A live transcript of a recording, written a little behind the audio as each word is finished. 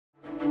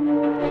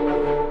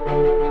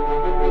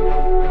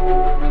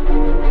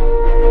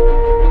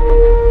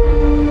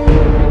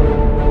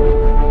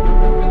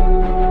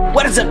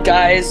What's up,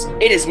 guys?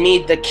 It is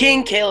me, the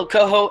King, Caleb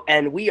Coho,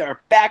 and we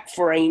are back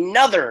for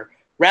another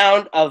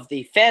round of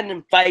the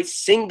Fandom Fight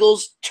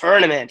Singles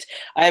Tournament.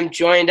 I am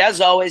joined,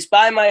 as always,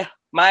 by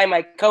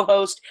my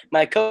co-host,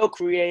 my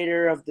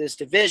co-creator of this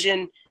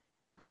division,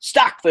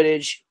 Stock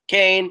Footage,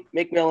 Kane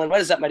McMillan. What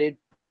is up, my dude?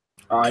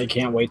 I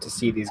can't wait to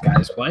see these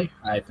guys play.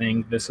 I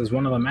think this is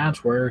one of the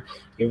matches where,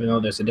 even though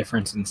there's a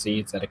difference in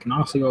seeds, that it can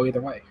also go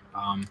either way.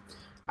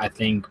 I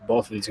think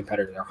both of these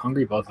competitors are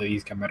hungry. Both of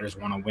these competitors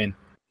want to win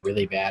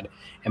really bad.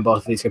 And both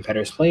of these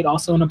competitors played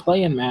also in a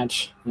play-in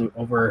match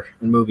over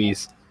in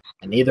movies,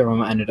 and neither of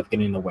them ended up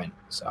getting the win.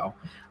 So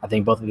I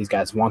think both of these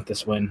guys want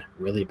this win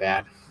really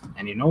bad.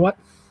 And you know what?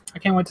 I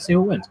can't wait to see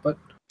who wins, but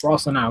we're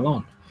also not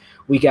alone.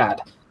 We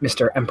got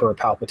Mr. Emperor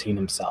Palpatine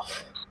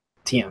himself,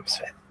 TM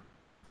Smith.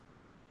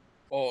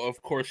 Oh,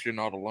 of course you're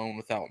not alone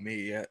without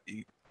me.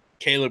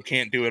 Caleb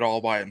can't do it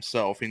all by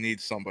himself. He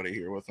needs somebody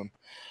here with him.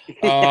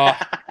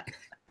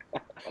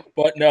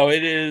 But no,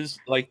 it is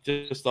like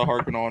just to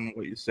harken on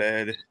what you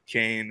said,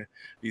 Kane.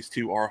 These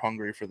two are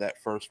hungry for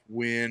that first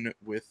win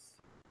with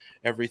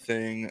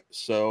everything.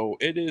 So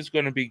it is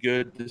going to be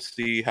good to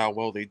see how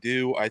well they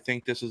do. I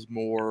think this is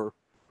more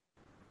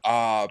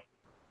a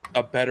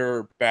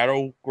better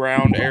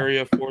battleground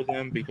area for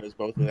them because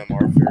both of them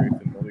are very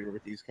familiar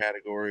with these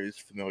categories,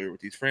 familiar with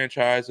these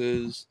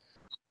franchises.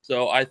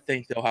 So I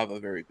think they'll have a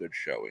very good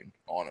showing,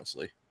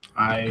 honestly.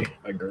 I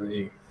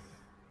agree.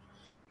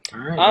 All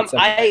right,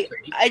 I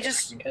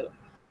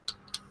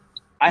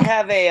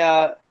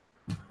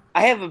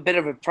have a bit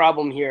of a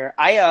problem here.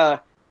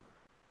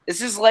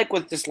 This is like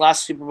with this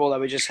last Super Bowl that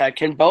we just had.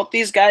 Can both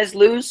these guys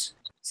lose?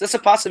 Is this a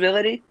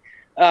possibility?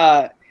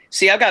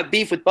 See, I've got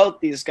beef with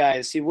both these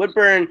guys. See,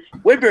 Woodburn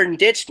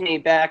ditched me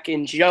back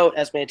in Jote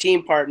as my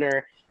team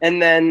partner,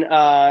 and then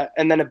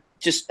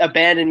just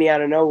abandoned me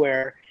out of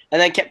nowhere, and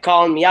then kept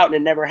calling me out, and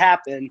it never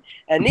happened.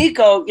 And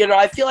Nico,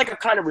 I feel like I've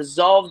kind of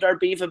resolved our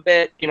beef a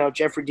bit,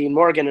 Jeffrey Dean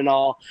Morgan and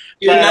all.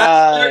 Do not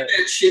start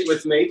that shit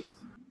with me.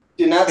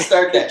 Do not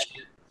start that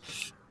shit.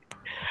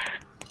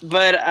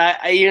 But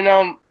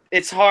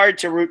it's hard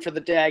to root for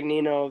the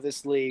Dagnino of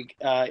this league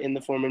in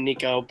the form of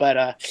Nico. But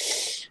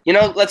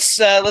let's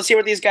hear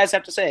what these guys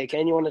have to say.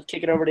 Ken, you want to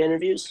kick it over to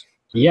interviews?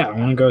 Yeah, I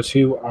want to go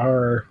to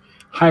our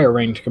higher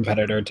ranked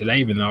competitor today.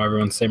 Even though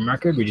everyone's same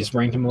record, we just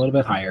ranked him a little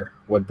bit higher.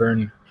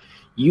 Woodburn,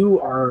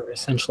 you are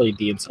essentially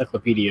the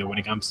encyclopedia when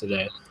it comes to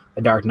the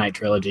Dark Knight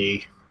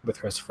Trilogy with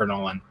Christopher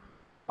Nolan.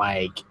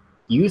 Like,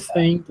 you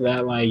think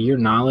that your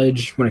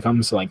knowledge when it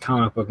comes to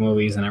comic book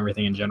movies and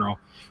everything in general,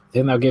 you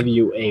think they'll give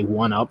you a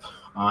one-up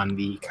on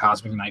the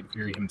Cosmic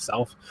Nightfury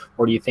himself,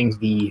 or do you think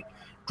the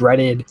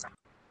dreaded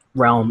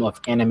realm of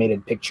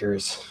animated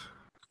pictures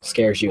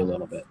scares you a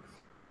little bit?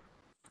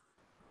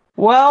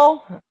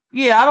 Well,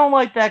 yeah, I don't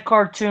like that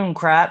cartoon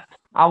crap.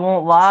 I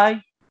won't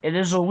lie. It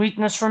is a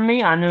weakness for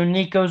me. I know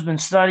Nico's been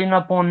studying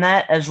up on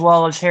that as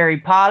well as Harry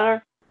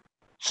Potter.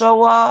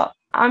 So,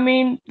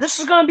 this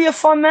is going to be a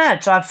fun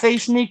match. I've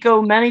faced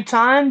Nico many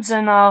times,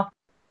 and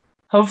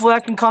hopefully I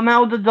can come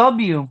out with a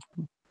W.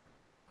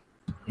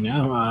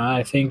 Yeah,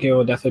 I think it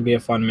will definitely be a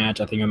fun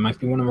match. I think it might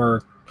be one of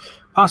our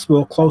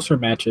possible closer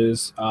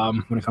matches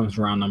when it comes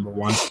to round number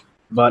one.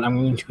 But I'm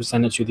going to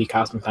send it to the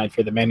Cosmic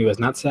Nightfury, the man who has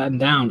not sat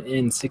down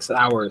in 6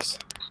 hours.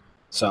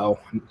 So,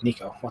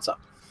 Nico, what's up?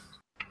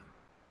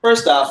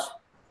 First off,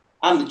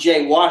 I'm the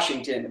Jay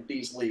Washington of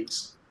these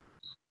leagues.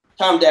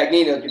 Tom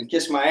Dagnino can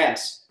kiss my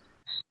ass.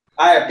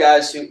 I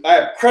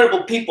have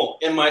credible people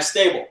in my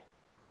stable.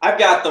 I've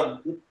got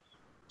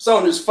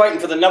someone who's fighting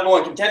for the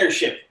 #1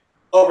 contendership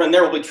over in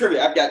There Will Be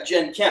Trivia. I've got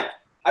Jen Kemp.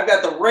 I've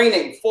got the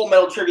reigning Full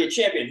Metal Trivia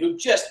champion who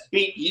just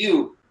beat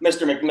you,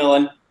 Mr.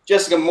 McMillan,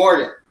 Jessica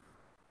Morgan.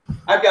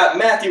 I've got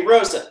Matthew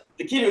Rosa,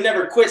 the kid who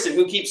never quits and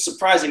who keeps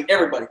surprising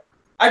everybody.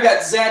 I've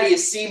got Zaddius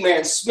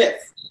Seaman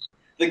Smith,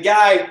 the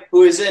guy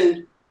who is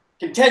in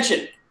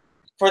contention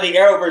for the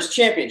Arrowverse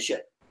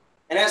Championship.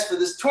 And as for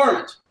this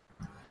tournament,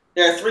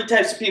 there are 3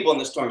 types of people in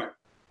this tournament.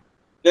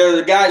 There are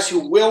the guys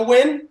who will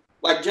win,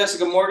 like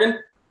Jessica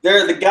Morgan.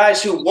 There are the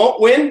guys who won't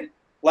win,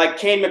 like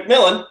Kane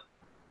McMillan.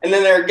 And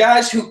then there are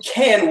guys who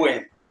can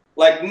win,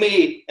 like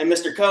me and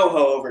Mr. Coho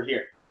over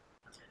here.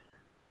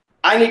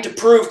 I need to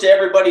prove to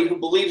everybody who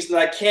believes that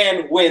I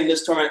can win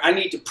this tournament, I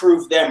need to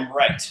prove them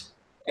right.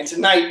 And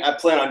tonight, I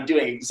plan on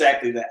doing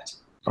exactly that.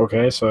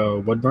 Okay, so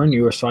Woodburn,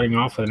 you were starting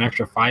off with an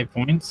extra 5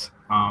 points.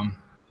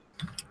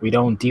 We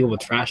don't deal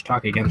with trash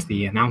talk against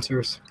the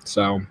announcers.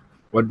 So,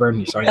 Woodburn,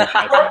 you're starting with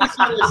 5 points.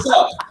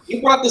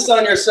 You brought this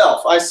on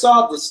yourself. I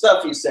saw the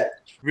stuff you said.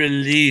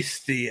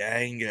 Release the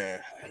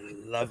anger. I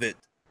love it.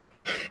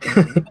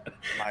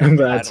 I'm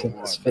glad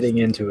he's fitting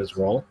into his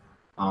role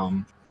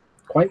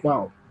quite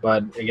well.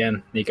 But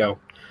again, Nico,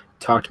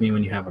 talk to me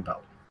when you have a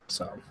belt.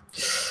 So,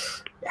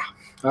 yeah.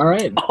 All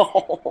right.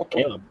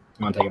 Caleb,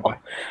 you want to take it away?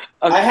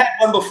 Okay. I had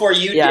one before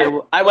you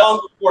did. I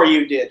will before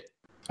you did.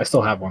 I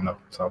still have one, though.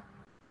 So.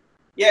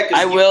 Yeah, because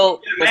I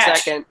will in a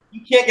second.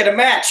 You can't get a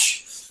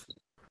match.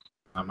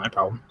 Not my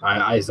problem.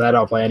 I said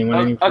I'll play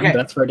anyone. Okay.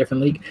 That's for a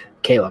different league.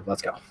 Caleb,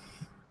 let's go.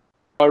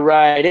 All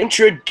right.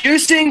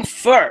 Introducing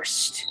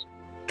first,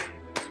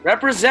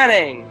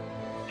 representing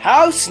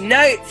House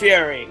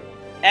Nightfury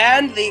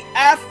and the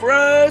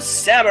Afro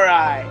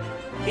Samurai.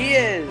 He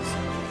is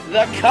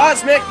the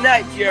Cosmic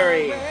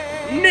Nightfury,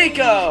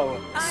 Nico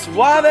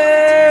Suave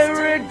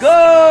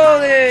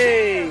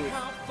Regoli.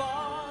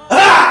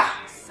 Ha!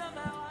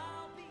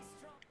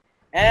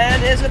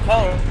 And his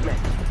opponent,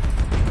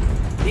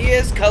 he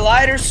is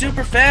Collider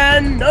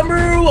Superfan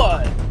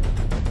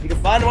 #1. You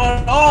can find him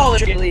on all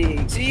the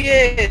leagues. He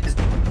is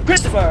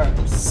Christopher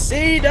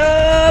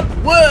C-Dub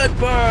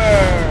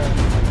Woodburn.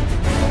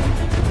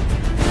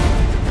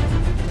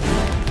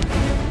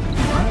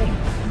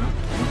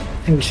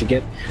 I think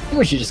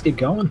we should just get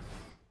going.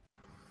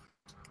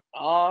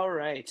 All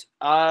right.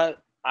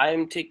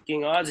 I'm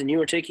taking odds and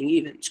you are taking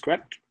evens,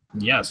 correct?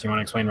 Yes. You want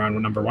to explain round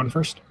number 1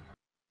 first?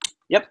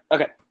 Yep.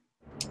 Okay.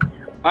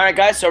 All right,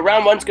 guys. So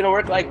round 1's going to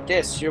work like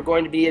this. You're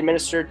going to be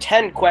administered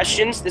 10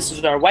 questions. This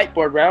is our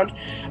whiteboard round,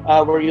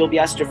 where you'll be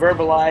asked to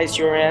verbalize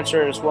your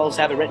answer as well as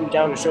have it written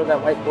down and show that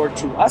whiteboard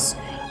to us.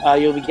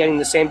 You'll be getting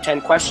the same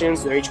 10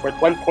 questions. They're each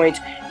worth 1 point.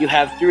 You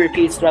have 3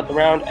 repeats throughout the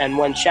round and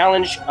 1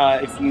 challenge.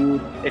 If you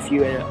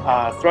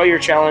throw your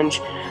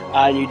challenge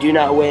and you do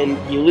not win,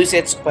 you lose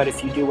it. But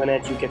if you do win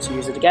it, you get to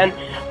use it again.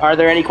 Are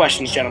there any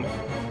questions, gentlemen?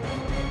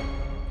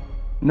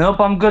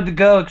 Nope, I'm good to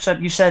go, except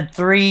you said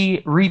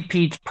 3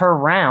 repeats per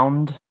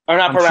round. Or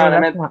not I'm per sure round, I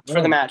that's meant not for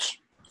the right. match.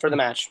 For the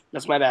match.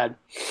 That's my bad.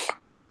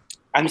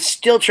 I'm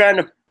still trying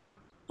to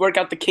work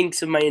out the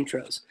kinks of my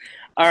intros.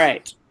 All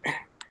right. All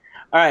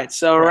right,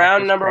 so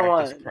round number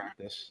 1.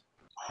 Practice.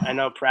 I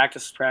know,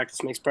 practice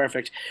makes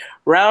perfect.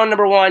 Round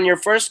number 1, your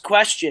first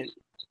question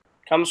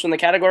comes from the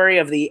category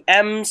of the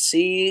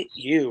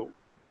MCU.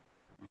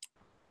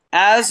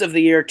 As of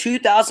the year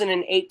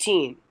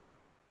 2018,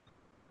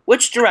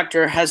 which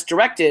director has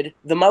directed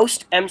the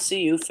most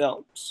MCU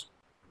films?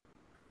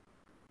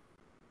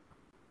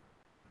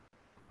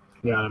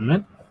 Yeah,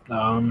 admit.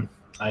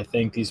 I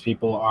think these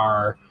people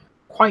are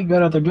quite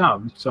good at their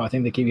job, so I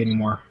think they keep getting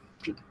more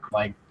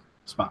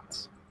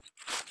spots.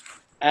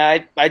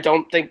 I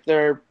don't think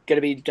they're going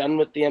to be done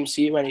with the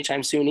MCU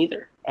anytime soon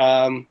either.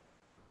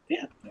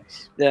 Yeah.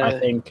 I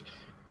think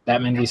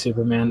Batman v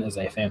Superman is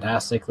a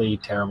fantastically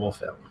terrible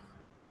film.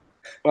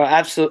 Well,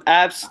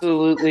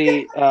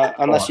 absolutely,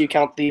 unless you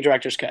count the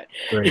director's cut.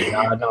 3.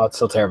 No, it's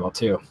still terrible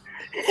too.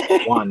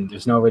 1.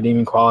 There's no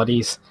redeeming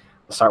qualities.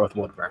 We'll start with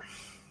Woodburn.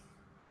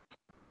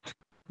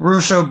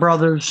 Russo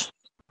brothers.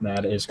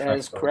 That is correct. That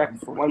is correct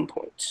for 1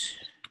 point.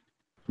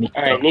 Nico.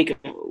 All right,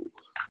 Nico.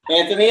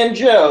 Anthony and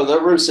Joe, the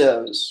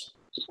Russos.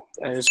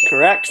 That is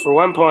correct for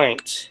 1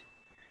 point.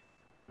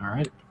 All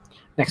right.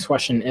 Next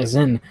question is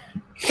in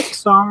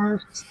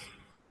Pixar.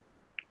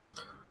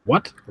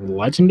 What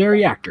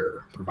legendary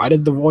actor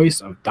provided the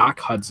voice of Doc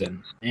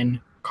Hudson in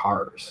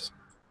Cars?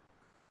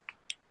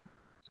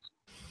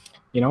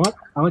 You know what?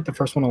 I like the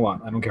first one a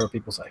lot. I don't care what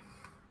people say.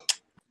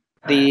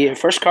 The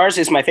first Cars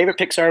is my favorite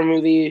Pixar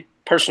movie,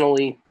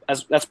 personally.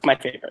 That's my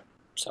favorite.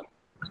 So.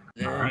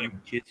 Yeah, All right. you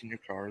kids in your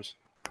cars.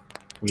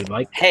 We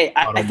like. Hey,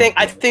 I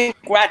think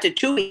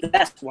Ratatouille is the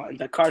best one,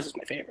 but Cars is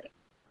my favorite.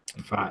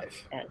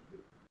 5, All right.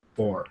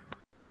 4,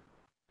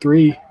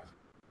 3,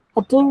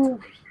 2,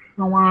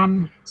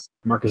 1.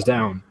 Mark is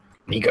down.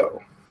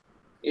 Nico.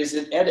 Is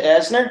it Ed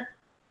Asner?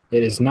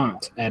 It is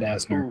not Ed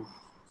Asner. Ooh.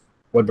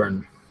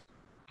 Woodburn.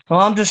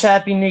 Well, I'm just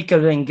happy Nico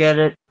didn't get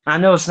it. I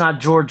know it's not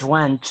George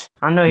Wendt.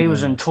 I know he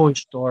was in Toy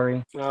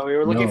Story. No, we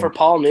were looking No. for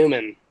Paul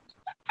Newman.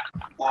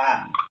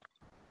 Ah.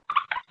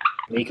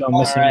 Nico All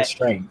missing right. his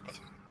strength.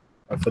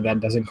 Hopefully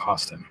that doesn't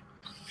cost him.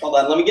 Hold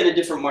on, let me get a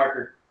different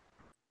marker.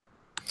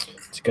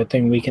 It's a good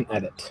thing we can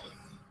edit.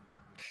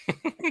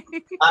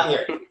 I'm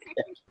here.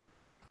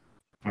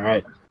 All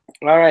right.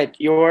 All right,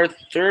 your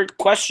third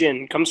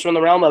question comes from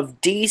the realm of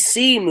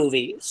DC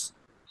movies.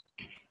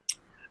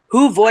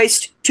 Who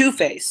voiced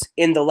Two-Face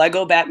in the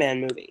Lego Batman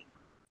movie?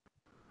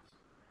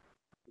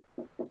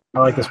 I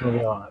like this movie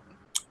a lot.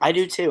 I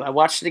do too. I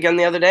watched it again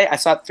the other day. I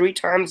saw it 3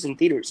 times in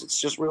theaters.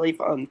 It's just really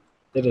fun.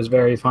 It is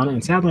very fun,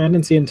 and sadly, I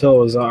didn't see it until it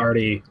was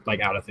already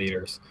out of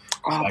theaters.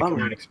 Oh, So I could bummer.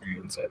 not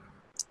experience it.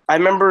 I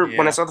remember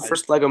when I Yeah, saw the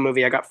first Lego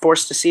movie, I got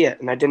forced to see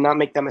it, and I did not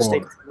make that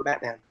mistake 4. with Lego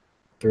Batman.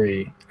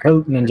 3. I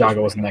heard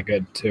Ninjago wasn't that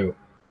good, too.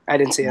 I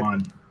didn't see it.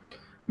 1.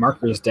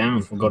 Marker's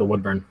down. We'll go to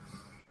Woodburn.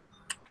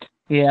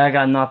 Yeah, I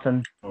got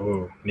nothing.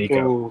 Oh, Nico.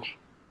 Ooh,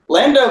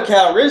 Lando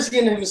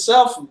Calrissian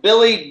himself,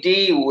 Billy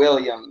D.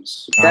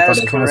 Williams. I that thought is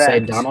I was going to say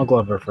correct. Donald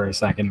Glover for a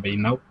second, but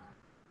nope.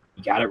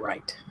 You got it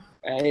right.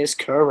 that is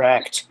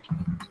correct.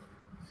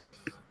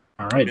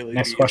 All right. Billy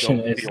Next D question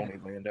the is only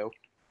Lando.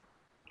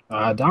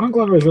 Donald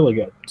Glover is really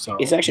good. So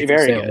He's actually you can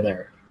very stay good. over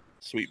there.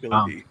 Sweet Billy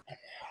D.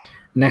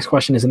 Next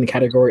question is in the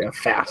category of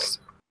Fast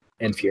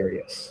and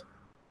Furious.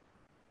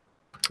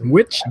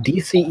 Which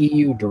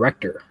DCEU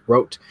director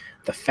wrote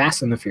The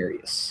Fast and the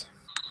Furious?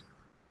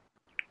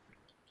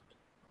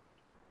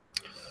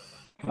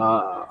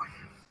 The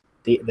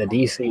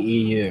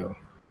DCEU.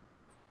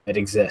 It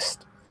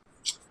exists.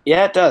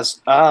 Yeah, it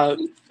does.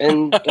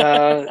 And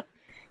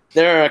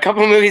There are a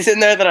couple movies in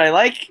there that I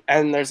like,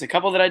 and there's a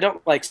couple that I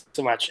don't like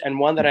so much, and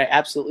one that I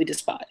absolutely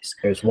despise.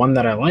 There's one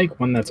that I like,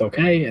 one that's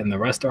okay, and the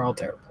rest are all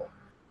terrible.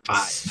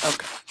 5.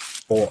 Okay.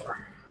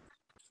 4.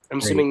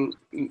 I'm 3, assuming,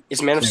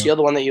 is Man of 2, Steel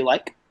the one that you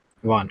like?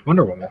 1.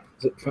 Wonder Woman.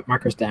 Put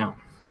markers down.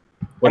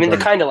 I mean, the Woodburn.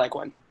 kind of like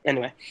one.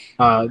 Anyway.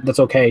 That's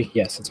okay.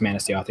 Yes, it's Man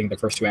of Steel. I think the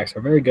first 2 acts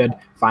are very good.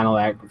 Final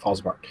act falls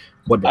apart.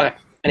 Woodburn. Okay.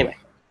 Anyway.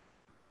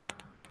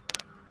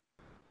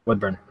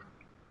 Woodburn.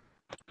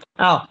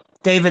 Oh,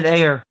 David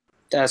Ayer.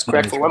 That's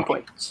correct for 1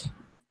 point.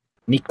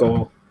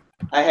 Nico.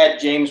 I had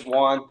James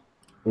Wan.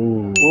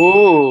 Ooh.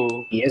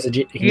 Ooh. He is a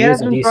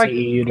hasn't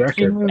DCEU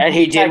director. And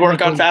he did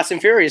work on Fast and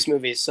Furious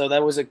movies, so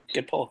that was a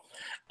good pull.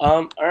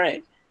 All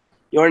right.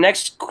 Your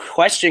next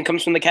question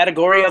comes from the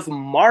category of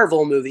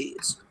Marvel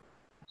movies.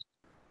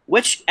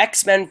 Which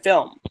X-Men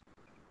film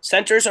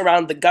centers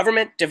around the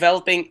government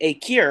developing a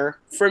cure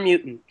for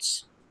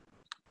mutants?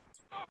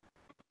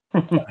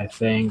 I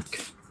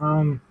think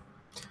the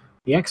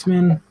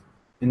X-Men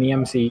in the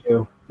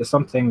MCU is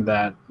something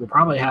that will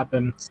probably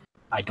happen.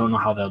 I don't know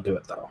how they'll do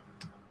it, though.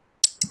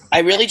 I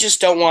really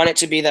just don't want it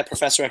to be that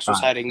Professor X was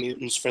 5, hiding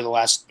mutants for the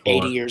last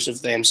 80 years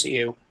of the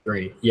MCU.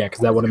 3. Yeah, because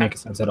that wouldn't make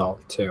sense at all.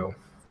 2.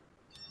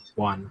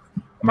 1.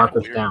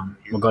 Markers down.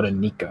 We'll go to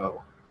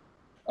Nico.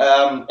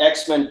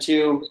 X-Men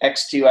 2,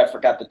 X2, I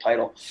forgot the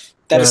title.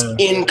 That is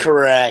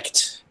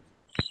incorrect.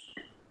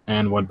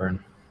 And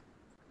Woodburn.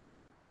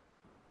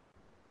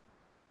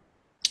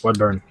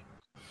 Woodburn.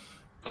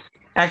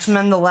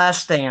 X-Men: The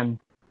Last Stand.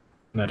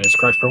 That is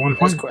correct for 1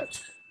 That's point.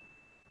 correct.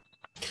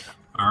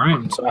 All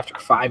right, so after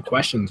 5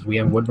 questions, we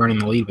have Woodburn in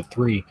the lead with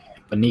 3,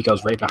 but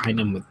Nico's right behind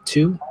him with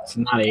 2. It's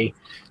not a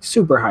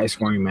super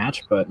high-scoring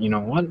match, but you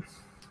know what?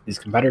 These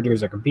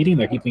competitors are competing.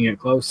 They're keeping it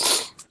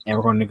close. And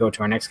we're going to go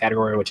to our next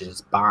category, which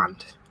is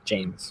Bond.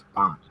 James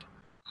Bond.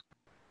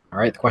 All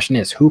right, the question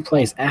is, who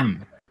plays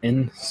M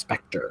in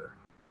Spectre?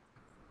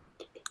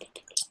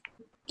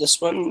 This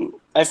one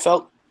I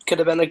felt could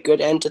have been a good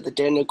end to the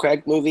Daniel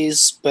Craig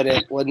movies, but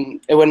it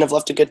wouldn't have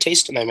left a good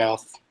taste in my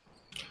mouth.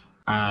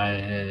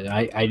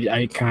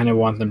 I kind of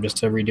want them just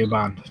to redo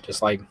Bond.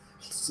 Just like,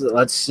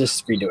 let's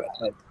just redo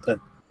it.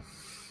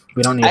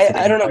 We don't need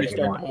I don't know.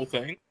 Restart the whole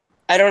thing.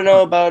 I don't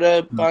know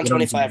about Bond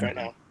 25 right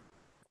now.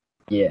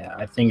 Yeah,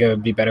 I think it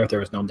would be better if there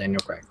was no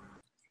Daniel Craig.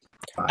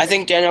 5, I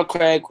think Daniel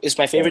Craig is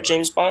my favorite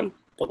James Bond,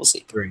 but we'll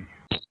see. 3,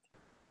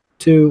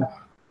 2,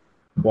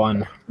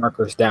 1.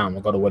 Markers down.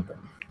 We'll go to Woodburn.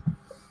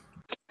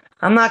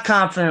 I'm not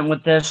confident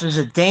with this. Is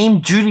it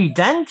Dame Judi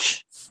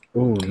Dench?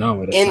 Ooh,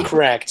 no, it is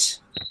Incorrect.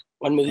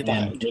 One movie not.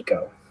 behind. And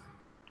Nico.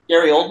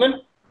 Gary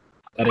Oldman?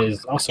 That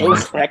is also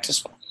Incorrect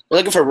as well. We're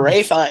looking for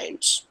Ray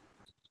Fiennes.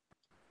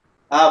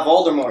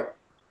 Voldemort.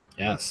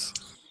 Yes.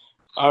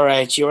 All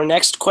right, your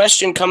next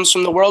question comes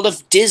from the world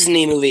of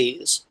Disney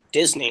movies.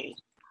 Disney.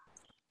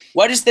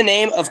 What is the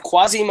name of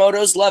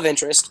Quasimodo's love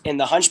interest in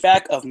The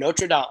Hunchback of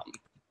Notre Dame?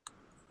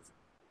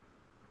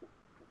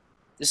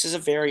 This is a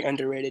very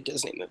underrated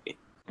Disney movie.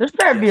 This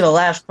better be the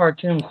last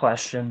cartoon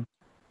question.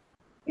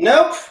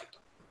 Nope.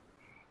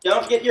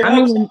 Don't get your I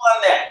hopes mean- up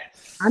on that.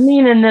 I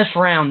mean in this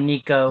round,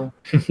 Nico.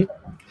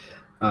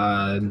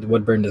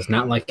 Woodburn does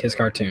not like his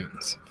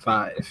cartoons.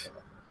 5,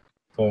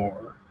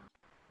 4,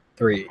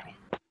 3,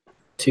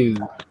 2,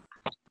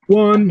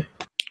 1.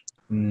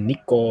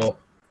 Nico.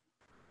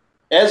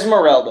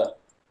 Esmeralda.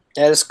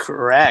 That is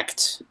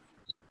correct.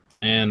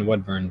 And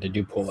Woodburn, did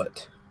you pull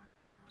it?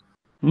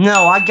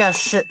 No, I got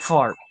shit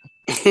fart.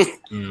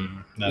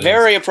 That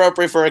Very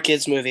appropriate for a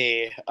kid's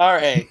movie. All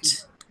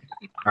right.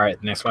 All right,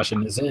 the next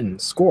question is in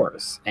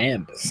scores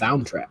and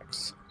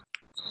soundtracks.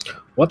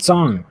 What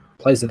song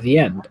plays at the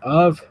end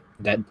of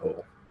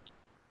Deadpool?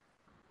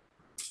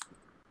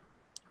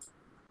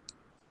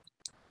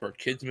 For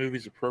kids'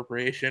 movies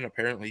appropriation,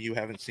 apparently you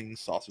haven't seen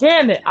Sausage.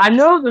 Damn it! I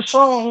know the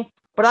song,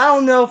 but I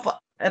don't know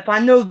if I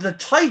know the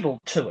title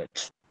to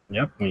it.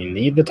 Yep, we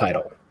need the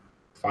title.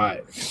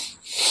 5,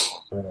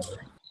 4,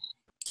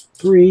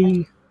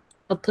 3,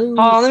 2.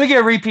 Let me get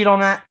a repeat on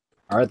that.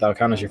 All right, that'll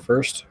count as your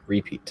first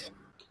repeat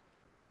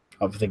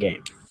of the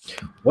game.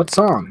 What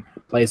song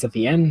plays at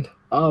the end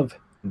of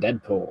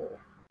Deadpool?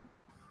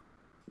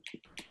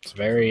 It's a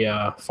very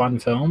fun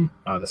film.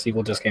 The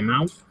sequel just came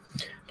out.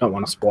 Don't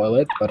want to spoil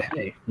it, but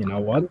hey, you know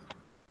what?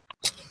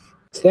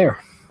 It's there.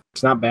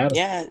 It's not bad.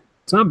 Yeah,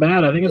 It's not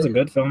bad. I think it's a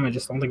good film. I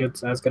just don't think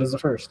it's as good as the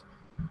first.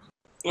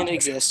 it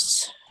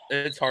exists.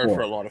 It's hard 4,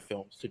 for a lot of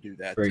films to do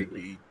that 3, to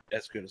be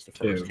as good as the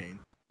first 2, game.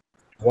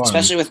 1.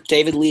 Especially with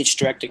David Leitch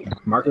directing.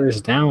 Marker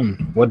is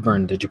down.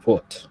 Woodburn, did you pull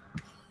it?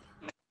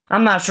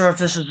 I'm not sure if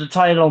this is the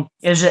title.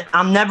 Is it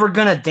I'm Never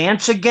Gonna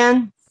Dance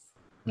Again?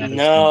 That is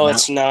No, not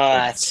it's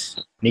not.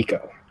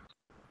 Nico.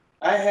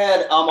 I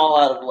had I'm All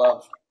Out of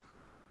Love.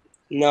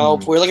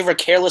 Nope, we're looking for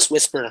Careless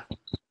Whisper.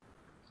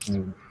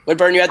 Mm.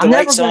 Woodburn, you had the I'm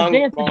right Never Gonna song,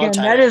 Dance wrong Again.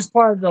 title. That is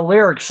part of the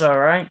lyrics, though,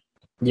 right?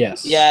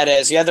 Yes. Yeah, it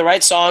is. You had the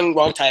right song,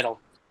 wrong title.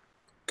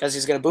 Because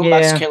he's going to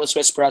boombox Yeah. Careless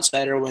Whisper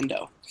outside her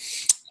window.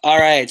 All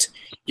right.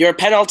 Your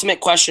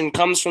penultimate question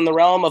comes from the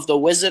realm of the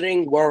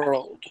Wizarding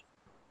World.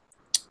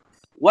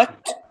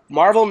 What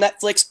Marvel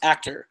Netflix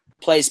actor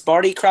plays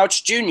Barty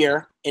Crouch Jr.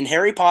 in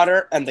Harry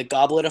Potter and the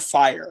Goblet of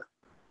Fire?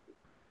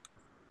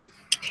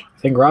 I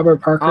think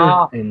Robert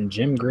Parker and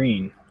Jim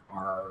Green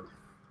are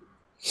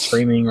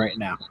screaming right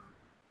now.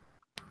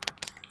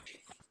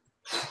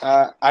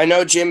 I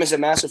know Jim is a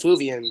massive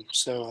Whovian,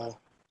 so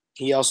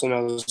he also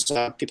knows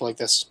people like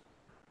this.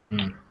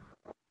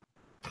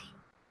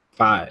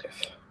 5,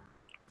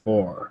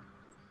 4,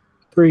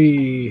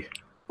 3,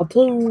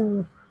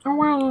 2,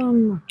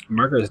 1.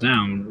 Markers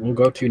down. We'll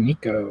go to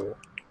Nico.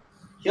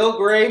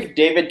 Kilgrave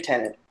David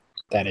Tennant.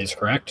 That is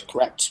correct.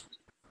 Correct.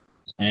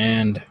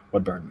 And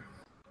Woodburn.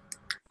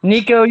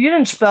 Nico, you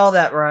didn't spell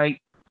that right.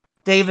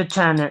 David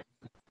Tennant.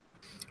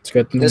 It's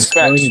good. This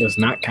Spelling does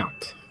not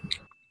count.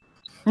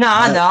 No,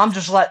 I know.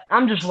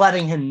 I'm just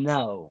letting him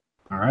know.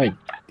 All right.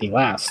 The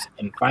last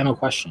and final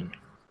question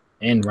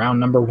in round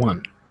number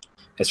 1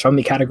 is from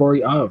the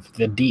category of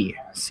the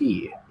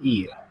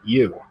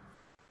DCEU.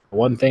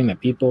 One thing that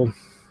people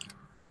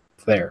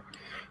there.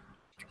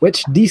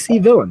 Which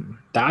DC villain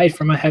died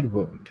from a head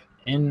wound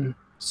in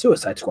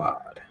Suicide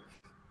Squad?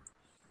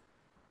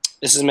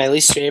 This is my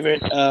least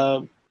favorite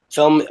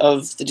film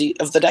of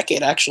the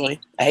decade, actually.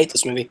 I hate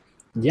this movie.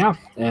 Yeah,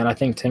 and I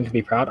think Tim can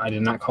be proud. I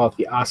did not call it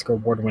the Oscar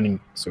award-winning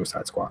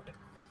Suicide Squad.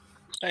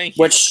 Thank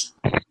you. Which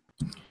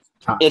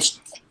it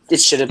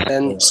should have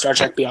been Star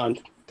Trek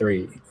Beyond.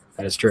 3.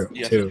 That is true.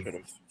 Yes,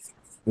 2.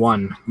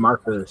 1.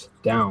 Markers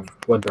down.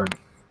 Woodburn.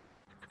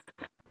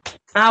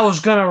 I was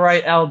gonna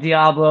write El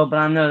Diablo, but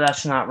I know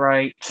that's not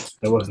right.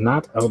 It was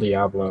not El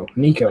Diablo.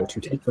 Nico to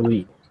take the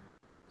lead.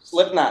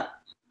 Slipknot.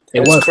 It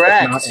That's was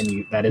correct. Slipknot,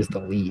 and that is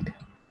the lead.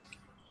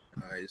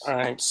 Nice. All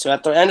right, so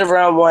at the end of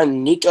round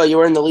 1, Nico, you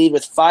are in the lead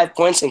with 5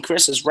 points, and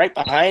Chris is right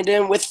behind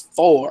him with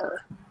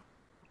 4.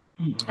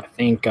 I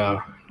think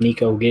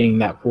Nico getting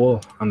that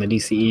pull on the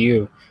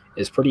DCEU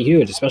is pretty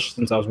huge, especially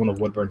since that was one of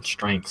Woodburn's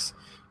strengths.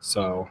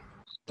 So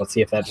let's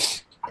see if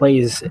that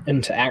plays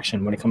into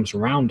action when it comes to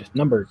round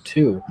number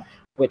 2,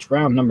 which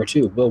round number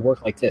 2 will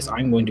work like this.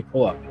 I'm going to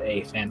pull up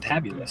a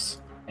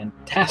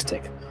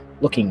fantastic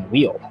looking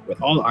wheel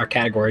with all our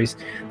categories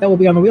that will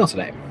be on the wheel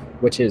today,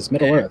 which is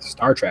Middle Earth,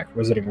 Star Trek,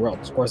 Wizarding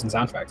World, Scores and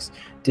Soundtracks,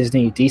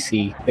 Disney,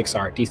 DC,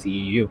 Pixar,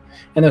 DCEU,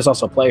 and there's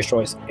also Player's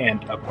Choice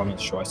and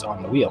Opponent's Choice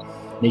on the wheel.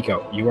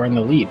 Nico, you are in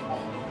the lead.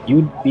 You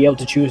would be able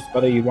to choose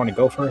whether you want to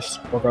go first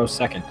or go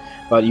second,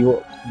 but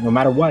no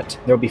matter what,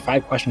 there will be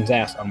 5 questions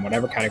asked on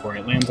whatever category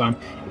it lands on.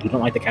 If you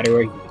don't like the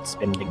category, you can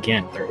spin it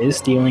again. There is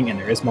stealing and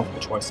there is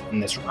multiple choice in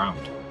this round.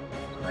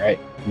 All right,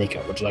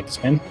 Nico, would you like to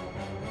spin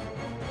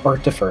or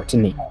defer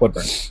to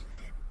Woodburn?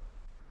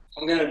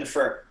 I'm going to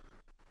defer.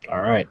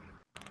 All right.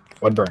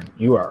 Woodburn,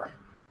 you are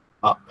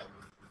up.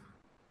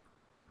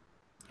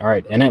 All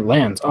right, and it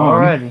lands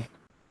on Alrighty.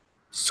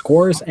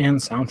 Scores and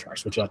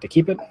Soundtracks. Would you like to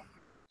keep it?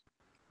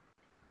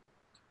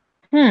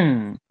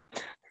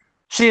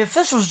 See, if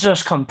this was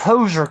just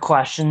composer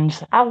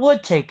questions, I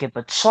would take it,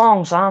 but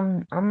songs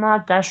I'm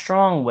not that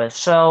strong with,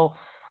 so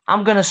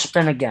I'm gonna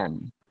spin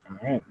again. All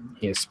right,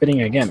 he is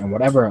spinning again, and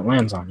whatever it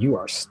lands on, you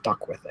are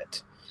stuck with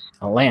it.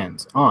 It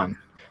lands on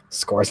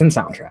Scores and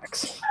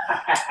Soundtracks.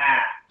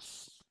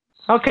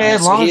 Okay,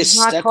 as so long he as is it's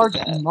not stuck with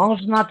that. as long as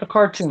it's not the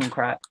cartoon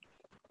crap.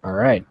 All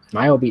right, and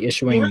I will be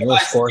issuing your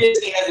scores.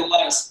 Disney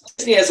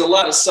has a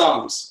lot of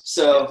songs,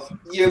 so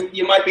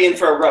you might be in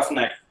for a rough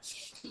night.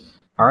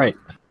 All right,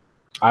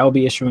 I will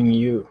be issuing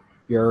you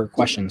your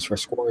questions for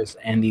Scores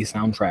and these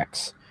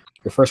soundtracks.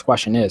 Your first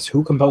question is,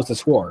 who composed the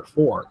score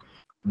for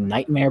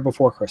Nightmare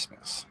Before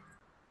Christmas?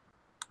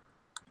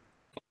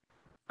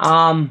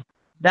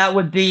 That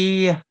would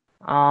be shit.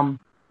 Why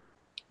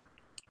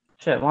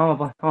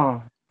am I?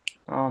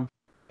 I'll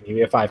give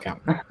you a 5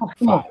 count.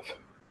 5,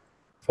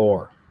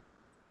 4,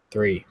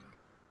 3,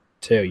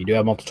 2. You do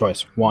have multiple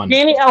choice. 1.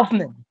 Danny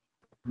Elfman.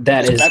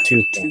 That is That's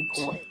 2 2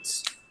 points.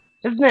 points.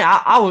 His name.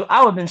 I would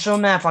have been so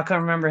mad if I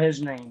couldn't remember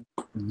his name.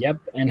 Yep,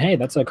 and hey,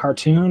 that's a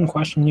cartoon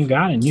question you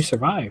got, and you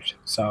survived.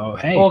 So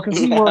hey, Well, because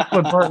he works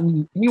with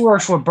Burton. He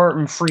works with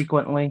Burton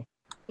frequently.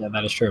 yeah,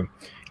 that is true.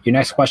 Your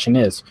next question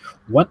is,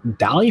 what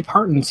Dolly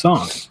Parton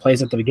song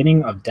plays at the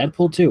beginning of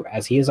Deadpool 2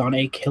 as he is on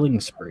a killing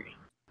spree?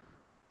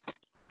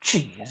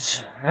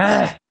 Jeez.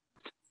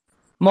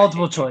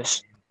 Multiple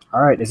choice.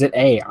 All right, is it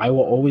A, I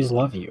Will Always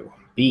Love You,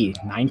 B,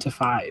 9 to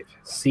 5,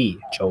 C,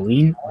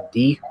 Jolene, or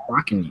D,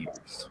 Rockin'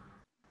 Years?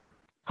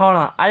 Hold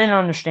on. I didn't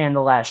understand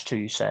the last 2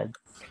 you said.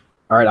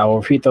 All right, I will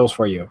repeat those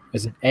for you.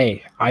 Is it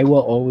A, I Will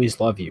Always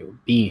Love You,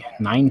 B,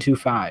 9 to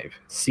 5,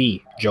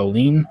 C,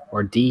 Jolene,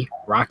 or D,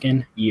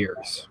 Rockin'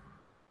 Years?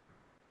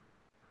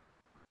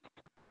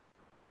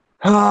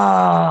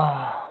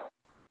 None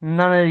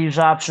of these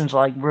options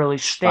really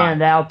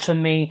stand out to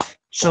me,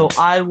 so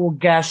I will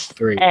guess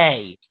 3.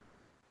 A.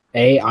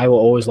 A, I Will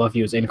Always Love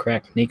You is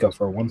incorrect. Nico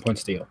for a 1-point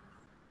steal.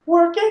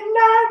 Working 9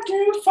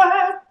 to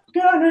 5,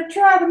 gonna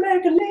try to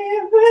make a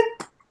living.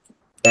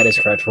 That is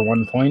correct for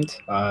 1 point.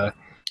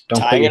 Don't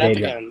Tying put it your up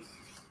day again.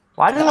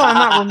 Why do I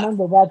not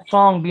remember that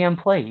song being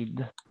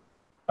played?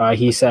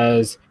 He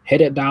says, hit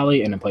it,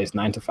 Dolly, and it plays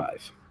 9 to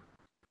 5.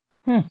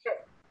 Hmm.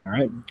 All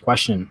right,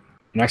 question.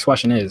 The next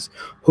question is,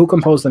 who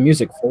composed the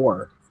music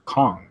for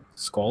Kong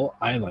Skull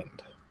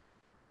Island?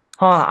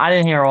 Hold on, I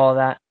didn't hear all of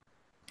that.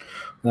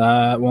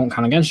 That won't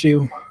count against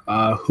you.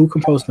 Who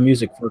composed the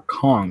music for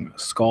Kong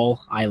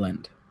Skull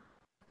Island?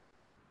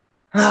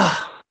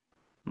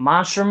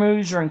 Monster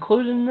movies are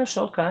included in this?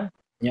 Okay.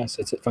 Yes,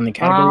 it's from the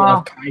category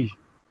of kaiju.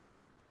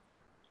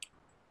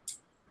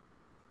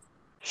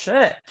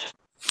 Shit.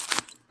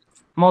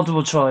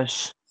 Multiple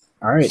choice.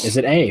 All right, is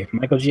it A,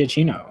 Michael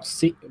Giacchino,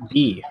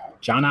 B,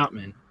 John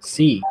Ottman,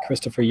 C,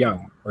 Christopher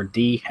Young, or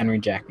D, Henry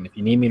Jackman? If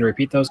you need me to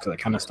repeat those because I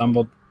kind of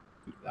stumbled,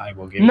 I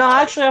will give No, it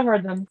actually, I've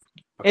heard them.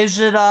 Is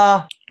it,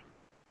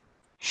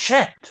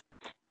 shit.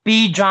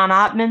 B, John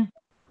Ottman?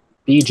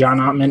 B, John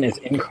Ottman is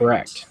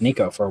incorrect.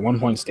 Nico for a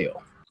 1-point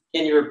steal.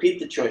 Can you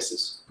repeat the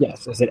choices?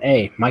 Yes, is it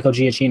A, Michael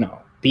Giacchino,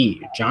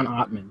 B, John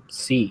Ottman,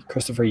 C,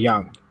 Christopher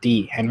Young,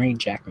 D, Henry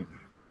Jackman?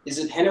 Is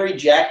it Henry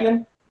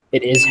Jackman?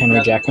 It is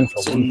Henry Jackman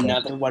for 1 point.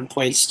 Another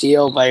 1-point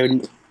steal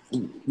by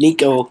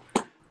Nico.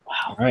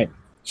 All right.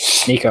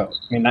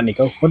 Not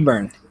Nico,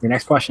 Woodburn. Your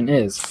next question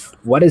is,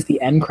 what is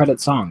the end credit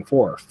song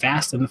for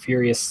Fast and the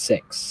Furious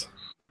 6?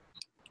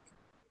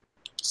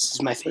 This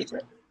is my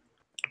favorite.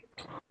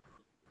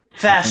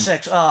 Fast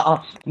 6.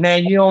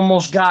 Man, you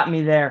almost got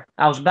me there.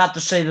 I was about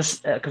to say this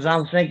because I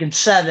was thinking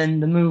 7,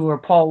 the movie where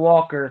Paul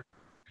Walker.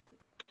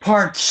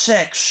 Part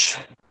 6.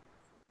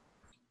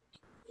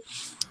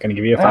 Gonna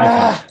give you a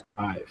 5.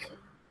 5,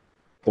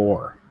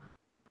 4,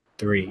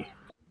 3.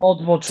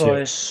 Multiple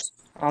choice.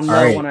 I'll know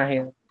right. when I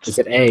hear it. Is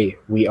it A,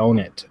 We Own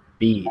It,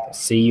 B,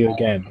 See You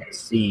Again,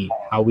 C,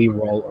 How We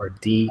Roll, or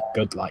D,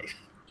 Good Life?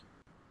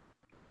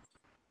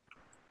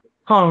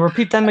 Hold on,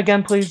 repeat them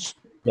again, please.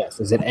 Yes,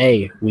 is it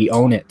A, We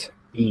Own It,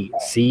 B,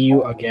 See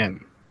You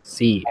Again,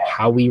 C,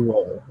 How We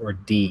Roll, or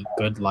D,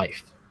 Good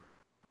Life?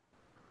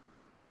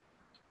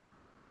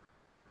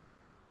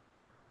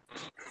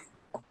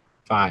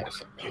 Five,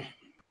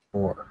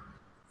 4,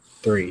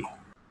 3,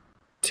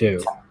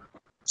 2.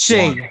 C.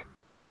 1.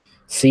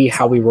 See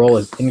How We Roll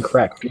is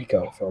incorrect.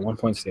 Nico for a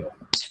 1-point steal.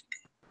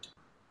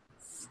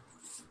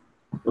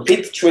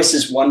 Repeat the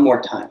choices one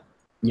more time.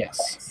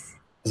 Yes.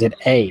 Is it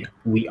A,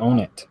 We Own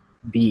It,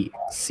 B,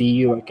 See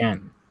You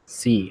Again,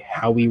 C,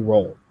 How We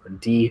Roll, or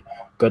D,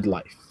 Good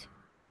Life?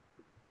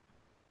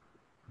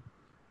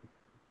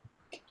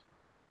 I'm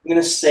going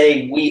to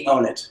say We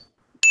Own It.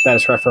 That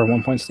is correct for a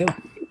 1-point steal.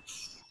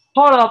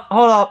 Hold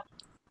up.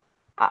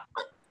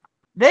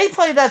 They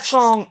play that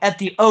song at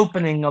the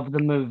opening of the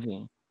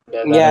movie.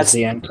 That is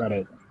the end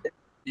credit.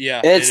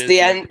 Yeah, It's the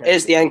end.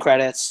 It's the end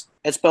credits.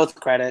 It's both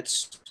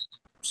credits,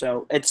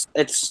 so it's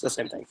the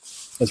same thing.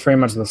 It's pretty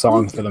much the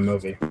song for the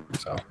movie.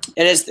 So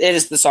It is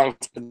the song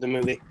for the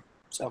movie.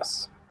 So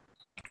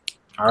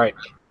all right.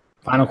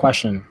 Final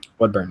question,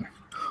 Woodburn.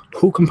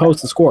 Who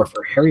composed the score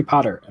for Harry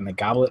Potter and the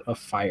Goblet of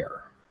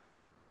Fire?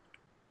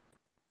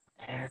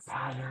 Harry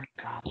Potter,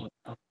 Goblet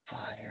of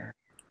Fire.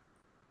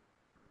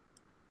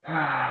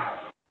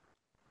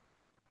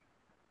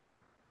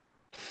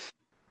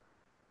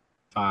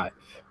 5,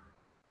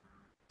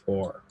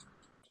 4,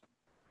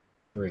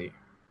 3.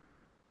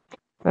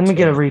 Let me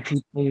get a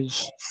repeat,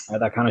 please. All right,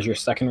 that counts as your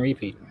second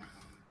repeat.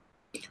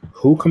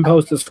 Who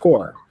composed the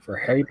score for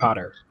Harry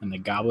Potter and the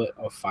Goblet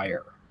of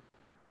Fire?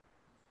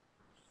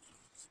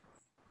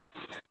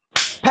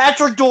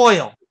 Patrick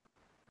Doyle.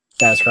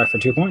 That is correct for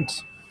 2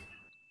 points.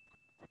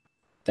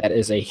 That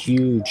is a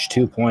huge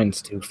 2 points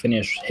to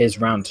finish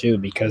his round 2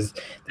 because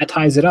that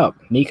ties it up.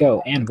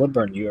 Nico and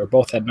Woodburn, you are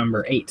both at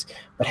number 8.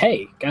 But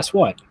hey, guess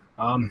what?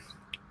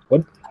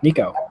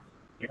 Nico,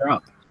 you're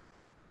up.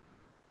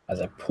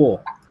 As I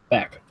pull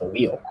back the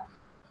wheel.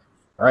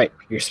 All right,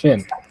 your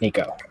spin,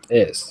 Nico,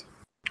 is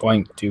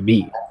going to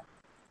be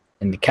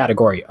in the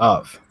category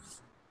of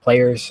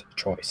Player's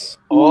Choice.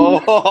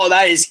 Oh,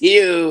 that is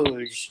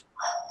huge.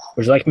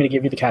 Would you like me to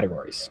give you the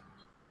categories?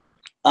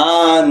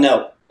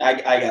 No.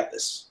 I got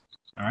this.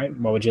 All right,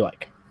 what would you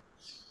like?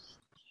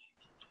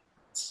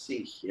 Let's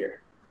see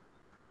here.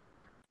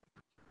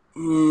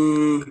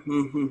 Can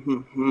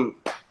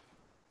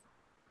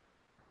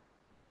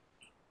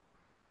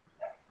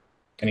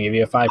I give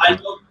you a 5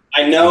 point?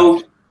 I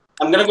know.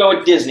 I'm going to go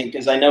with Disney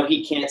because I know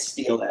he can't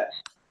steal that.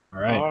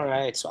 All right. All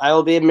right. So I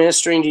will be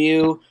administering to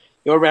you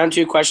your round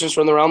 2 questions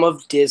from the realm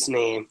of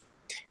Disney.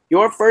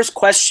 Your first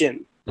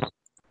question.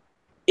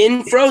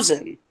 In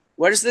Frozen,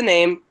 what is the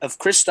name of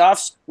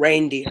Kristoff's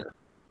reindeer?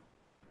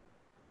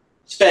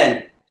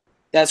 Sven.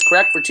 That's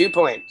correct for 2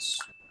 points.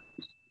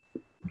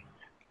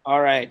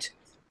 All right.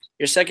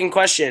 Your second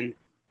question.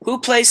 Who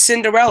plays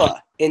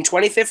Cinderella in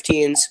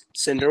 2015's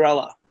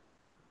Cinderella?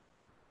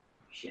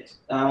 Shit.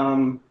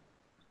 I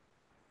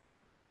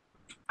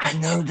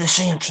know this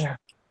answer.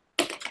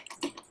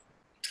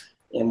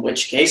 In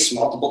which case,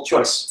 multiple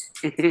choice.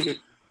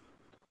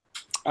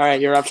 All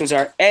right. Your options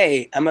are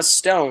A, Emma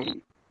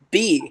Stone,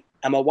 B,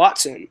 Emma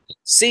Watson,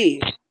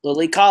 C,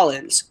 Lily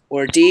Collins,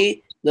 or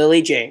D,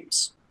 Lily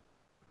James.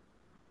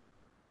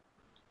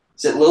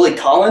 Is it Lily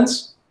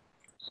Collins?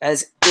 That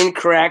is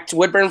incorrect.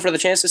 Woodburn for the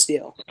chance to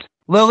steal.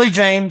 Lily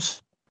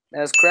James.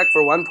 That is correct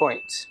for 1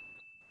 point.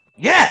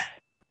 Yeah.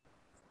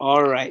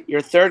 All right.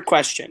 Your third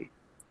question.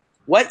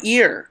 What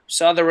year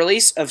saw the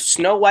release of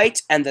Snow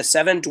White and the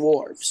Seven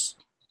Dwarfs?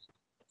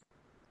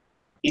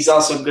 He's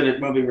also good at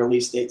movie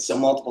release dates, so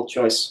multiple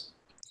choice.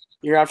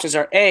 Your options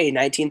are A,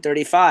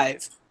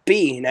 1935,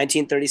 B,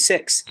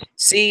 1936,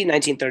 C,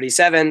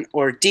 1937,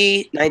 or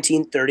D,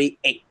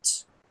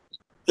 1938.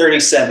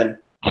 37.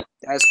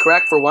 That is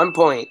correct for 1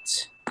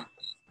 point.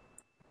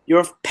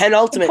 Your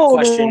penultimate Hold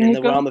on, question in the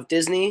Nico. realm of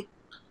Disney.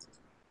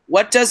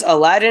 What does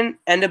Aladdin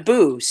and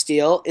Abu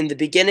steal in the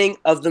beginning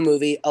of the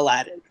movie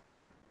Aladdin?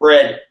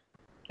 Bread.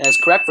 That is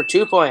correct for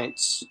 2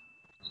 points.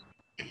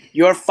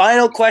 Your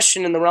final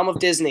question in the realm of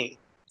Disney.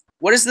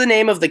 What is the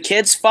name of the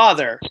kid's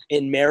father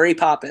in Mary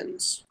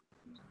Poppins?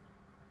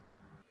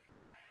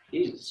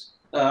 Jesus.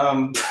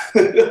 For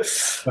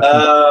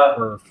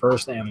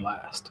first and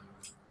last.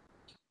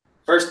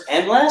 First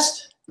and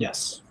last?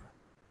 Yes.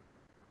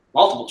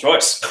 Multiple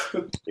choice.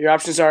 Your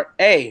options are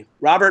A,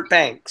 Robert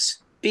Banks,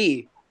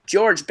 B,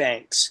 George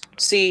Banks,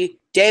 C,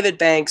 David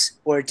Banks,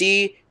 or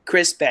D,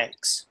 Chris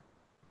Banks.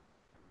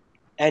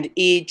 And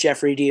E,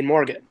 Jeffrey Dean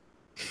Morgan.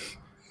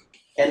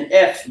 And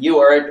F, you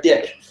are a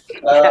dick.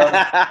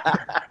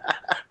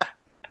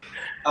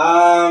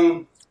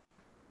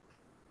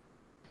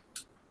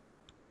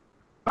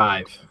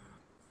 5,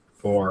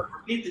 4.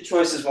 Repeat the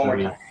choices one more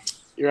 3. time.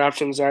 Your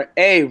options are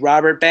A,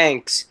 Robert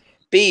Banks,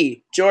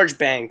 B, George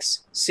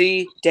Banks,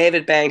 C,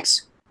 David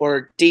Banks,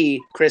 or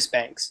D, Chris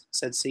Banks.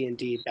 Said C and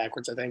D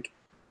backwards, I think.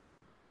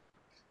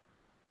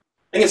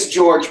 I think it's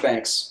George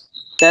Banks.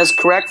 That's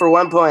correct for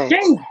 1 point.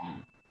 Dang.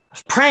 I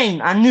was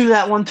praying. I knew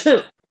that one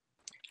too.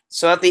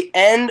 So at the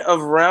end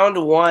of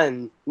round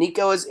 1,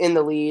 Nico is in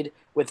the lead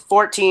with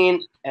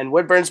 14, and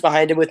Woodburn's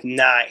behind him with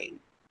 9.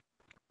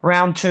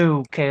 Round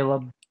 2,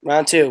 Caleb.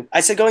 Round 2.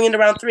 I said going into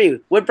round 3.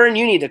 Woodburn,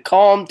 you need to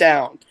calm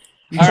down.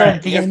 You All said right,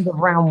 at the you're- end of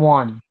round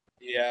 1.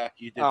 Yeah,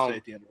 you did Oh. say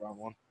at the end of round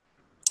 1.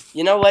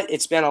 You know what?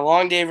 It's been a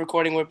long day of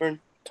recording, Woodburn.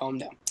 Calm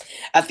down.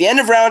 At the end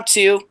of round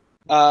 2,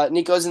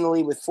 Nico's in the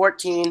lead with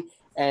 14,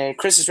 and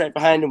Chris is right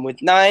behind him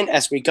with 9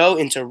 as we go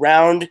into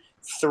round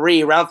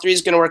 3. Round 3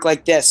 is going to work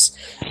like this.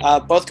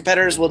 Both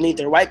competitors will need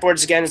their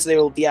whiteboards again, as they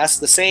will be asked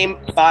the same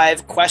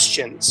 5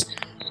 questions.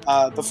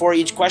 Before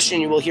each question,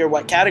 you will hear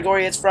what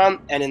category it's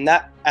from, and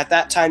at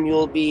that time, you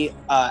will be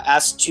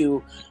asked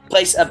to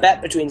place a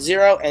bet between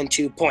 0 and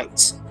 2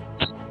 points.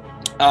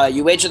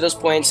 You wager those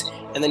points,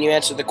 and then you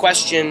answer the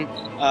question.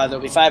 There'll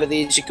be 5 of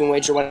these. You can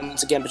wager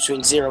once again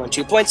between 0 and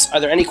 2 points. Are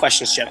there any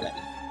questions, gentlemen?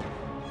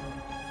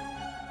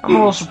 I'm a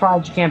little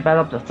surprised you can't bet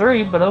up to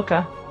 3, but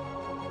okay.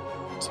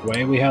 It's the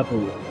way we have the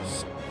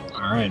rules.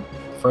 Alright,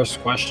 first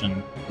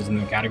question is in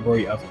the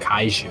category of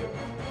Kaiju.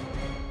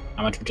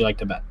 How much would you like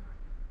to bet?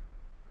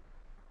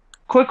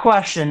 Quick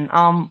question.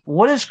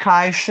 What is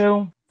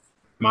Kaiju?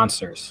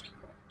 Monsters.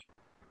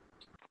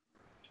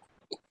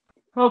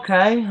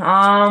 Okay.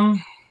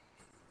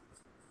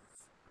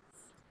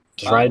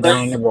 Just write it down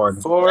on your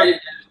board. 4. Write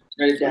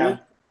it down.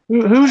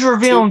 Who's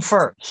revealing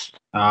first?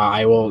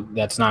 I will.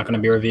 That's not going to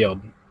be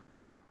revealed.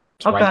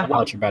 So write Okay. down how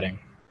much you're betting.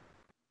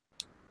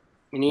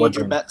 We need What's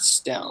your your- bets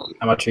down.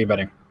 How much are you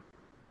betting?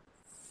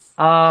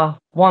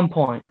 1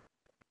 point.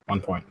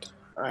 1 point.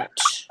 All right.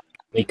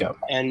 Nico.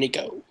 And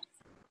Nico.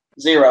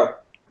 0.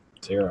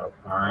 0.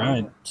 All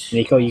right.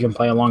 Nico, you can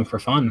play along for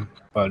fun,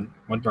 but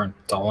Woodburn,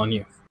 it's all on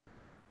you.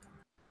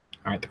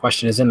 All right. The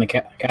question is in the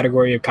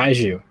category of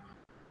Kaiju.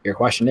 Your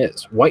question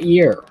is, what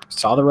year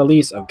saw the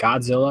release of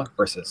Godzilla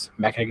versus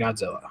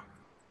Mechagodzilla?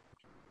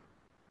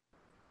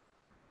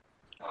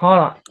 Hold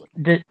on.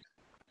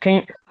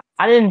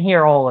 I didn't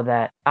hear all of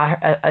that.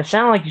 I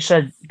sounded like you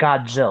said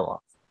Godzilla.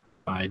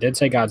 I did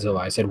say Godzilla.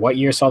 I said, what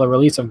year saw the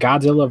release of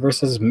Godzilla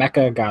versus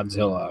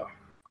Mechagodzilla?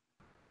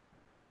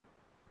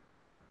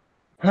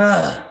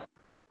 Okay.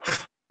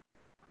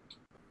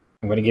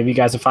 I'm going to give you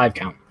guys a 5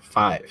 count.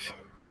 5,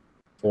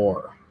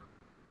 4,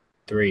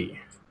 3,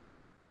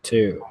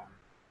 2,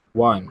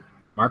 1.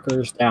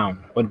 Markers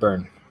down.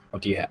 Woodburn,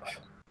 what do you have?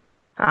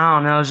 I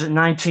don't know. Is it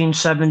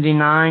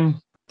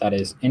 1979? That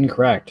is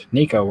incorrect.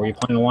 Nico, were you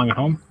playing along at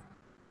home?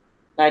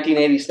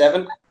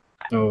 1987.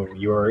 No,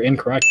 you were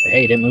incorrect. But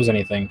hey, you didn't lose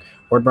anything.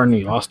 Woodburn,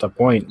 you lost a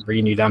point,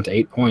 bringing you down to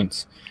 8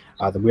 points.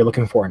 We're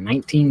looking for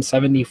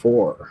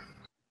 1974.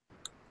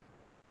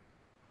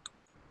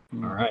 All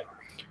right.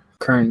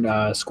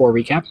 Current score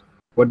recap.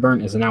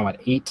 Woodburn is now at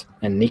 8,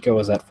 and Nico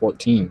is at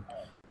 14.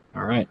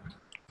 All right.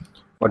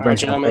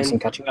 Woodburn's going to play some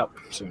catching up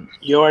soon.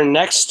 Your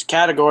next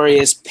category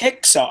is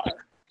Pixar.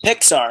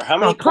 Pixar. How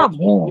many come points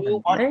do you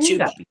on, want man, to you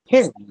bet? gotta be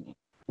kidding me.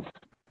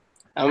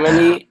 How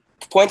many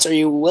points are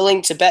you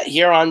willing to bet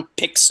here on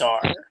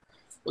Pixar?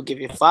 We'll give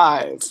you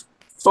 5,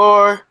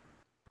 4,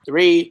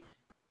 3,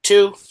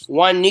 2,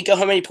 1. Nico,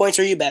 how many points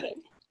are you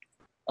betting?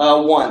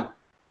 1.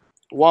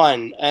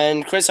 1.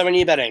 And Chris, how many are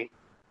you betting?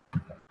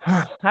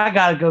 I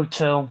gotta go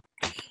 2.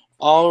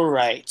 All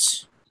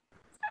right.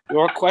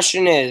 Your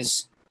question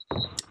is,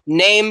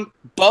 name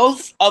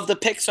both of the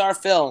Pixar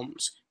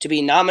films to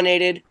be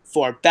nominated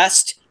for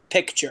Best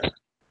Picture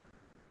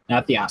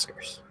At the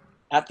Oscars.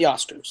 at the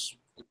Oscars.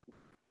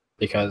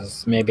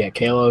 Because maybe at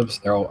Caleb's,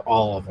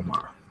 all of them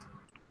are.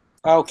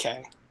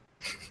 Okay.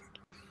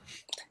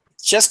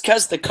 just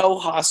because the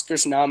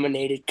co-hosters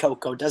nominated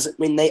Coco doesn't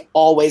mean they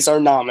always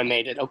are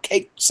nominated.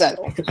 Okay,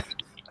 settle.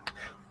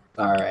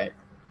 All right.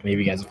 I'll give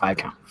you guys a 5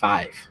 count.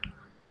 5,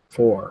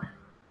 4,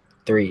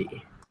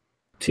 3,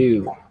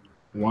 2,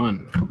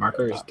 1.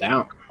 Markers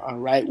down. All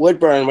right,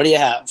 Woodburn, what do you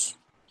have?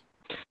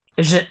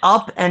 Is it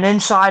Up and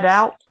Inside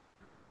Out?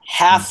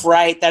 Half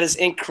right. That is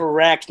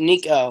incorrect.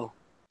 Nico.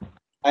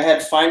 I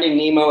had Finding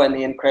Nemo and The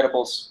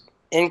Incredibles.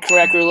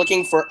 Incorrect. We're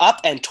looking for Up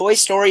and Toy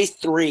Story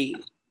 3.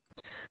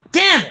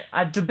 Damn it!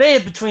 I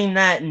debated between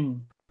that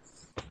and...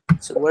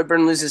 So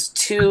Woodburn loses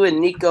 2 and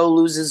Nico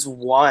loses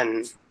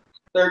 1.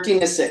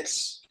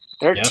 13-6.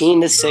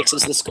 13-6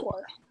 is the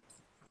score.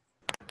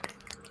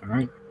 All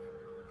right.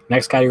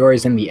 Next category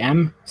is in the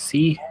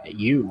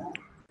MCU.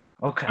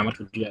 Okay. How much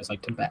would you guys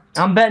like to bet?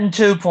 I'm betting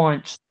 2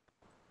 points.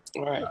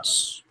 All right.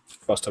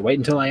 Supposed to wait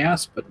until I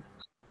ask, but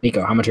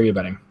Nico, how much are you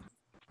betting?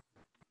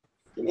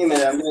 Give me a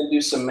minute. I'm going to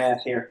do some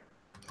math here.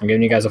 I'm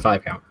giving you guys a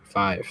 5 count.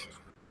 5,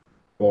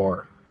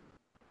 4,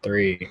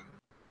 3,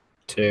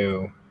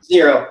 2,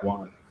 0.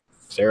 1,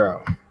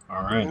 0.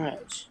 All right. All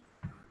right.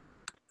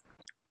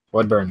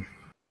 Woodburn,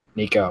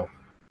 Nico.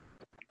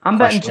 I'm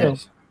betting Question 2.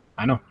 is-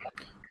 I know.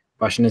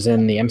 Question is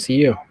in the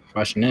MCU.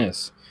 Question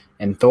is,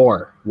 in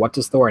Thor, what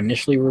does Thor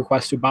initially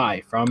request to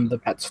buy from the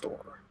pet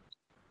store?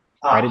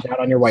 Write it down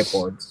on your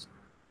whiteboards.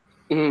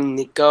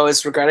 Nico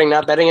is regretting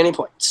not betting any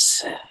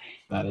points.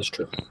 That is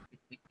true.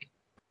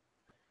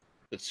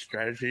 The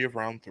strategy of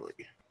round 3.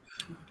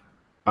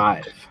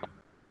 5,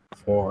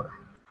 4,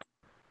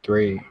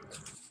 3,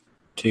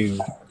 2,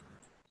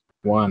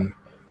 1.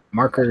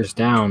 Markers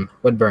down.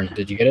 Woodburn,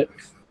 did you get it?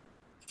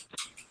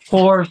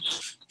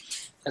 Horse.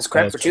 That's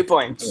correct for 2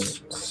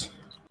 points.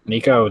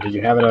 Nico, did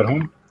you have it at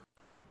home?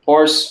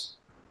 Horse.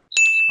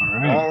 All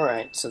right. All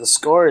right. So the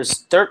score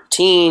is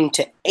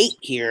 13-8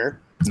 here.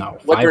 No,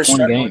 Woodburn's 5-point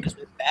starting game. because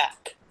we're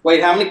back.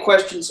 Wait, how many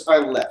questions are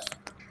left?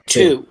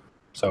 2.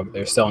 So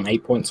there's still an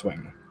 8-point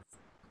swing.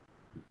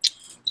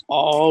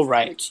 All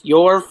right.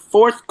 Your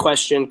fourth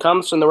question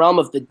comes from the realm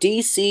of the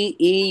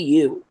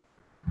DCEU.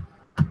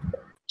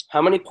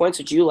 How many points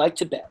would you like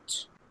to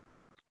bet?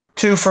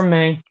 2 from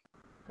me.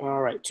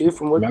 All right. 2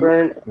 from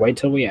Remember, Woodburn. wait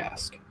till we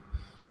ask.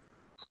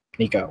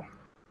 Nico.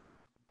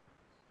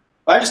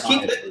 If I just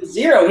keep it at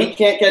 0, he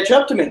can't catch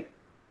up to me.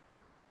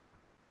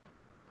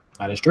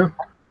 That is true.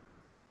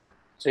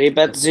 So you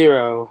bet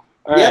 0.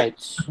 All Yeah.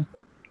 right.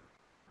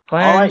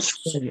 Playing right.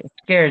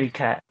 Scaredy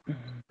Cat.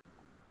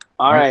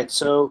 All right.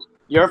 So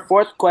your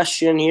fourth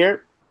question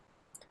here.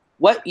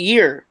 What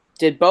year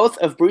did both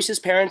of Bruce's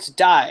parents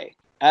die,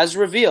 as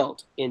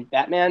revealed in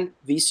Batman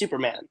v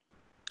Superman,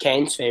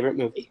 Kane's favorite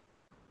movie?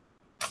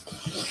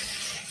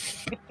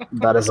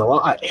 That is a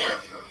lie.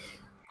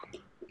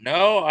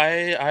 No,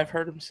 I've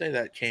heard him say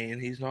that, Kane.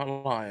 He's not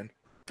lying.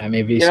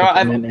 Batman v You know,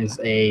 Superman is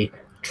a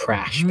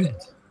trash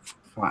bet.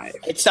 5,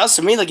 It sounds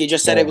to me like you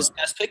just said it was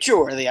best picture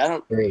worthy. I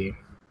don't. 3,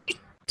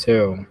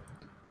 2,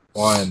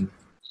 1.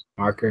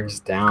 Markers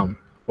down.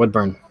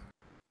 Woodburn.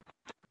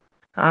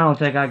 I don't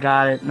think I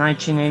got it.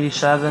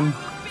 1987.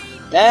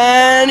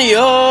 And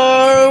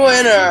your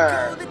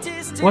winner,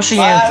 What's the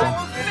by answer? way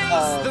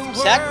of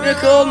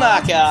technical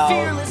knockout,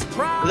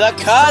 the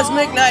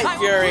Cosmic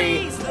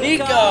Nightfury,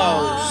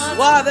 Nico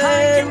Suave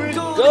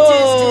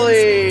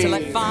Regoli.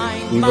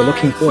 We were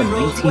looking for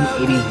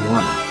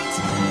 1981.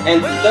 And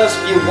for those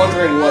of you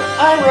wondering what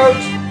I wrote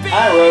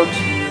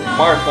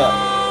Martha.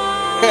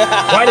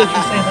 Why did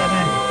you say that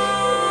name?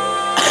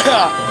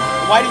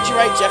 Why did you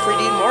write Jeffrey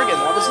Dean Morgan?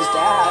 That was his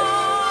dad.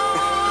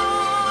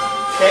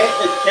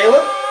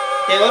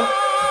 Caleb,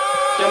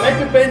 don't make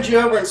me bend you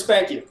over and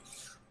spank you.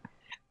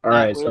 All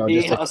right, That would so be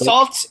just a quick,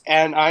 assault,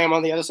 and I am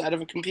on the other side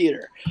of a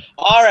computer.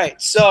 All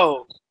right,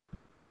 so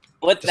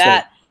with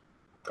that,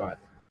 go ahead.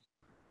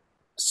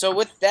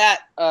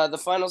 The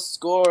final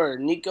score: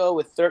 Nico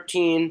with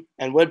 13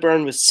 and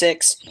Woodburn with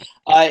 6.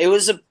 It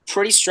was a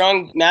pretty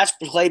strong match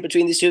played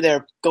between these two.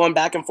 They're going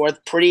back and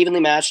forth, pretty evenly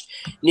matched.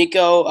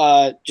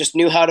 Nico just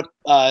knew how to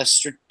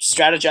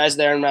strategize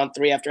there in round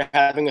 3 after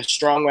having a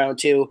strong round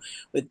 2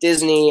 with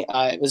Disney.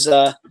 It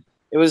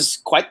was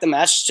quite the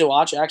match to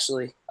watch,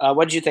 actually.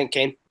 What did you think,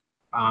 Kane?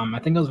 I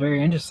think it was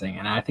very interesting,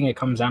 and I think it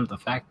comes down to the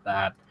fact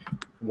that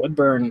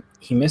Woodburn,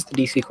 he missed the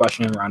DC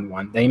question in round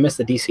 1, then he missed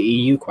the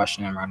DCEU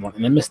question in round 1,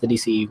 and then missed the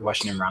DCEU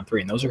question in round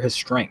 3, and those are his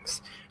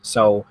strengths.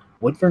 So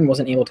Woodburn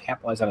wasn't able to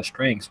capitalize on his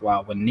strengths,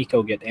 while when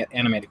Nico get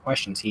animated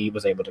questions, he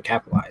was able to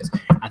capitalize.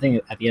 I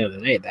think at the end of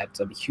the day,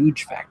 that's a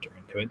huge factor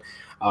into it.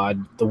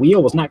 The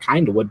wheel was not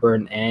kind to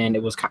Woodburn, and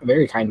it was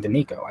very kind to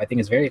Nico. I think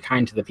it's very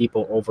kind to the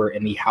people over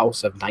in the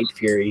House of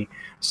Nightfury.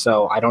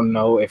 So I don't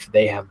know if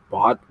they have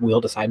bought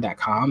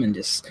wheeldecide.com and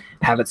just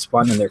have it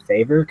spun in their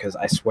favor, because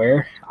I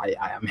swear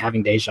I'm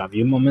having deja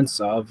vu moments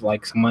of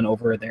like someone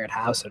over there at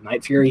House of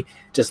Nightfury,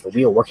 just the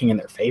wheel working in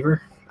their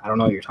favor. I don't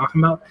know what you're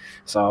talking about.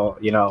 So,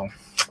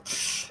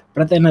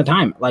 but at the end of the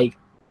time, like,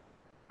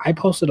 I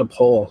posted a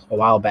poll a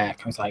while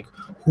back. I was like,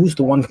 who's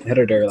the one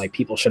competitor like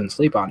people shouldn't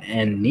sleep on?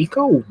 And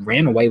Nico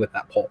ran away with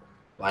that poll.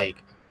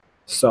 Like,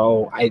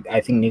 so I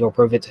think Nico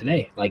proved it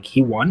today. Like,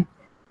 he won.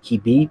 He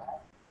beat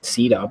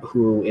C-Dub,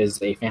 who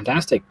is a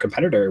fantastic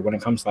competitor when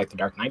it comes to like the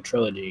Dark Knight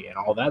Trilogy and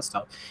all that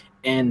stuff.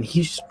 And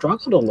he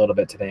struggled a little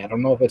bit today. I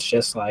don't know if it's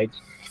just like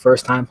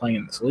first time playing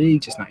in this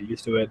league, just not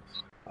used to it,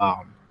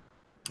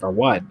 or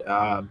what.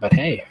 But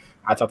hey,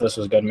 I thought this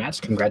was a good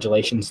match.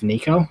 Congratulations,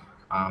 Nico.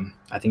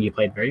 I think you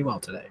played very well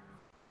today.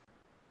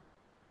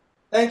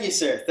 Thank you,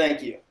 sir.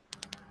 Thank you.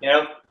 You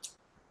know,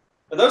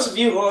 for those of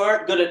you who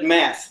aren't good at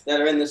math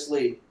that are in this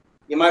league,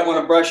 you might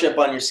want to brush up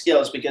on your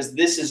skills, because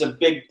this is a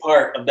big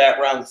part of that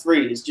round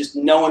 3, is just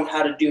knowing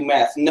how to do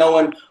math,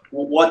 knowing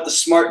what the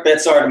smart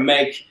bets are to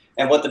make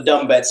and what the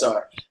dumb bets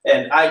are.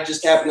 And I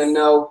just happen to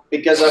know,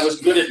 because I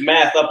was good at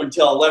math up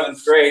until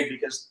 11th grade,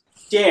 because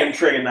damn,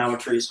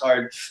 trigonometry is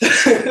hard.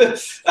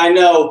 I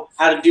know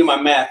how to do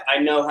my math. I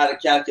know how to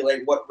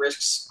calculate what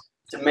risks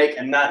to make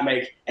and not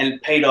make, and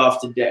it paid off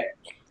today.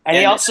 And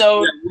he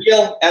also,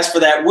 as for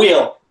that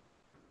wheel,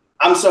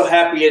 I'm so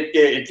happy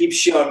it keeps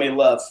showing me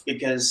love,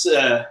 because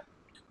you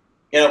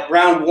know,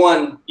 round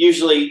 1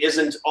 usually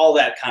isn't all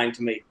that kind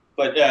to me.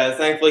 But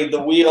thankfully,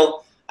 the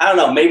wheel, I don't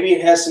know, maybe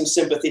it has some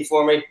sympathy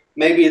for me.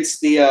 Maybe it's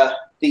the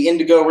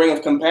indigo ring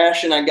of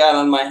compassion I got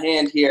on my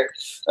hand here,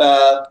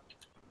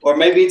 or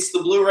maybe it's the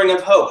blue ring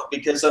of hope,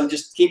 because I'm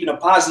just keeping a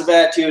positive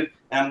attitude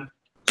and I'm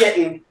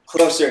getting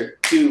closer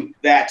to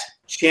that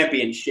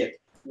championship.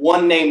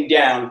 1 name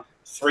down,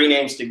 3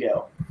 names to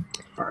go.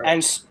 Right.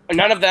 and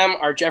none of them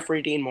are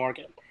Jeffrey Dean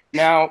Morgan.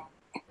 Now,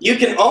 You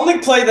can only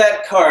play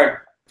that card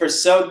for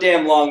so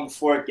damn long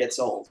before it gets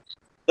old.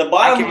 The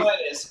bottom line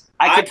is,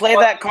 I could play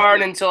that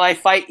card until I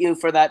fight you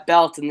for that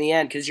belt in the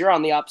end, because you're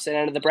on the opposite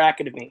end of the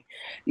bracket of me.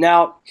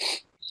 Now,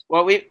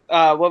 what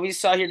we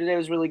saw here today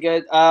was really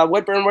good.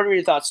 Woodburn, what were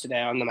your thoughts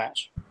today on the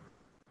match?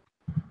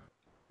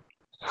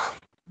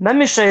 Let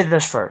me say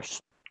this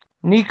first.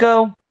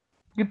 Nico,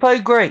 you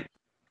played great.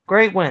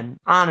 Great win,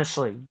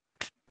 honestly.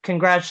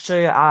 Congrats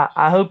to you.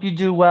 I hope you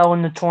do well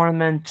in the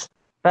tournament.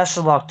 Best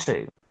of luck to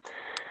you.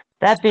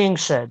 That being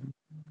said,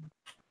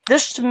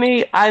 this to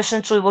me, I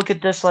essentially look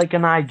at this like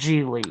an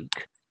IG league.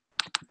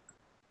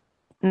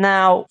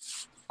 Now,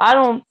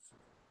 I'm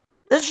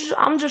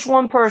just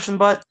one person,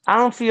 but I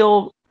don't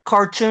feel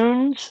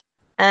cartoons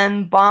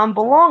and Bomb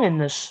belong in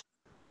this.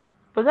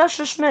 But that's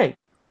just me.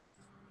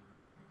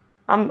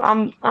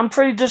 I'm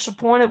pretty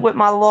disappointed with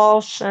my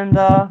loss, and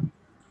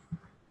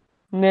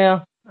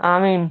yeah,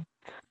 I mean,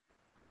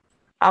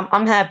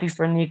 I'm happy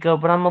for Nico,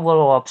 but I'm a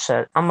little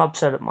upset. I'm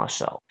upset at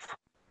myself.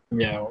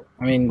 Yeah,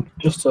 I mean,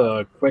 just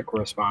a quick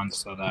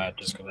response to that,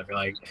 just because I feel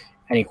like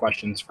any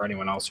questions for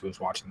anyone else who is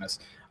watching this.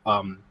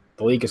 The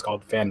league is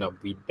called Fandom.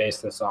 We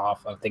base this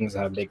off of things that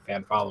have big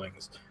fan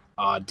followings.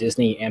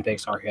 Disney and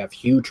Pixar have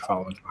huge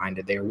followings behind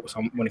it.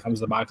 When it comes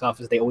to the box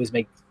office, they always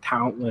make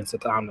countless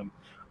amount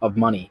of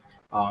money.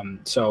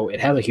 So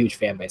it has a huge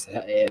fan base,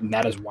 and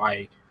that is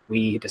why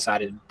we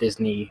decided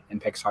Disney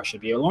and Pixar should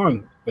be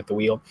along with the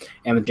wheel.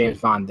 And with James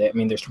Bond, I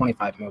mean, there's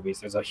 25 movies.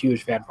 There's a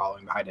huge fan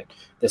following behind it.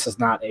 This is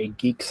not a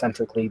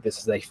geek-centric league. This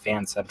is a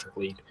fan-centric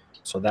league.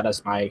 So that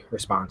is my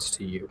response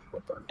to you,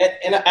 Woodburn.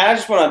 and I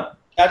just want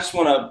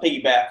to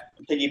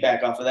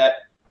piggyback off of that.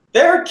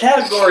 There are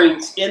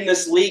categories in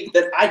this league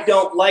that I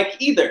don't like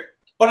either,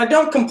 but I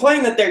don't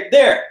complain that they're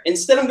there.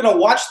 Instead, I'm going to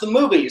watch the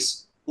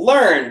movies,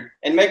 learn,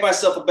 and make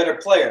myself a better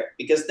player,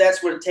 because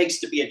that's what it takes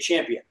to be a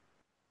champion.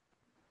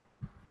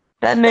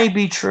 That may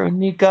be true,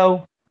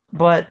 Nico,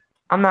 but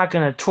I'm not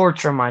going to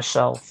torture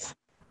myself.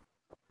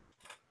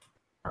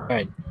 All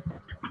right.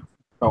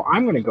 So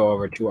I'm going to go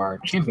over to our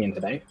champion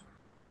today.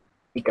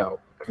 Nico,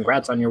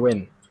 congrats on your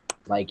win.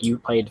 Like, you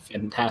played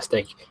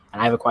fantastic,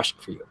 and I have a question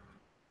for you.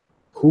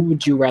 Who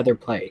would you rather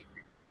play,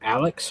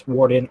 Alex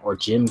Warden or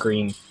Jim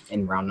Green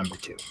in round number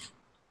 2?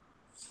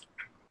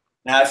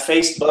 Now, I've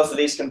faced both of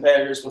these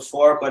competitors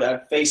before, but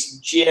I've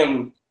faced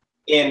Jim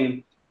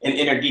in an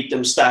Inner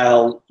Geekdom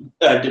style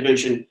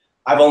division.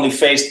 I've only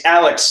faced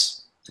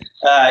Alex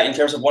in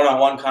terms of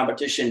one-on-one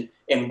competition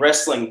in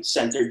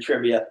wrestling-centered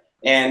trivia.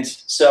 And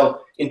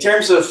so in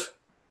terms of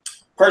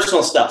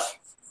personal stuff,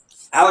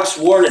 Alex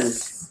Warden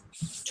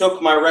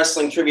took my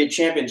wrestling trivia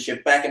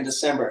championship back in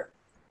December.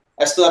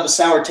 I still have a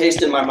sour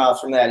taste in my mouth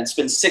from that. It's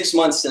been 6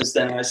 months since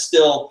then, and I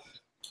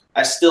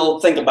still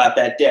think about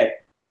that day.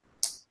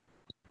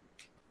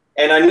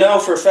 And I know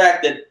for a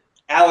fact that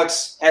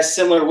Alex has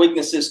similar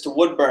weaknesses to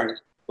Woodburn,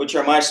 which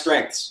are my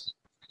strengths.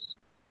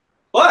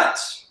 But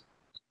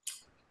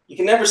you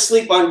can never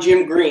sleep on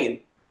Jim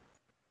Green.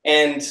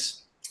 And,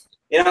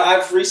 you know,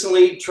 I've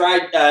recently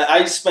tried,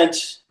 I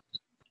spent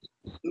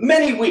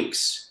many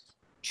weeks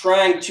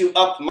trying to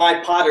up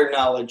my Potter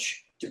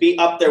knowledge, to be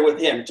up there with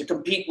him, to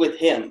compete with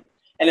him.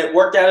 And it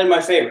worked out in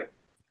my favor.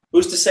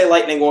 Who's to say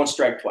lightning won't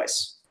strike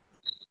twice?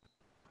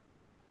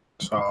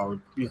 So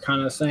you're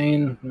kind of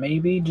saying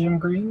maybe Jim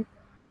Green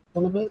a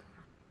little bit?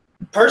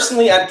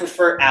 Personally, I'd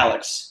prefer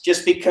Alex,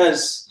 just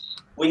because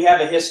we have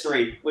a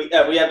history. We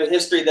have a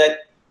history that,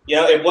 you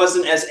know, it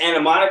wasn't as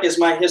animatic as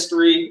my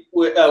history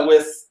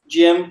with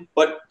Jim,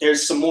 but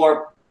there's some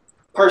more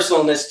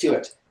personalness to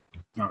it.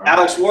 Right.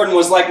 Alex Warden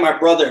was like my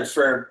brother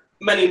for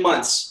many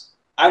months.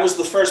 I was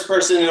the first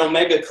person in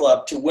Omega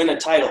Club to win a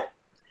title.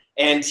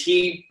 And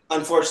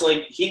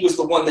unfortunately, he was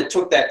the one that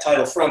took that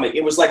title from me.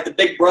 It was like the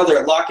big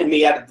brother locking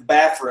me out of the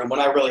bathroom when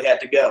I really had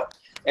to go.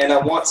 And I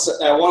want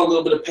a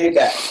little bit of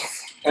payback.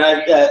 And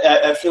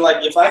I feel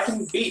like if I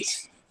can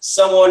beat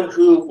someone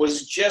who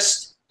was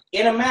just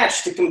in a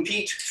match to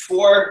compete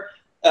for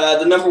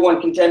the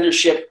 #1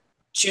 contendership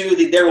to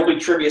the There Will Be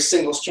Trivia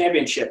Singles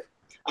Championship,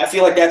 I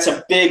feel like that's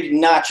a big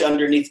notch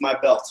underneath my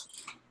belt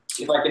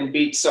if I can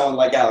beat someone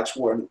like Alex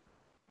Warden.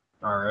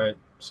 All right,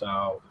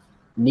 so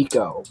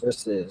Nico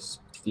versus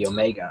the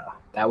Omega.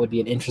 That would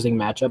be an interesting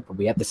matchup, but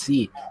we have to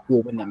see who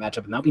will win that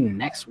matchup. And that'll be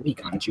next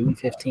week on June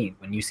 15th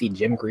when you see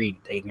Jim Green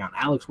taking on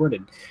Alex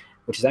Warden,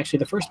 which is actually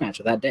the first match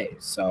of that day.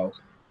 So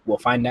we'll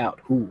find out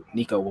who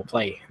Nico will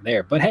play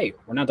there. But hey,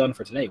 we're not done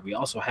for today. We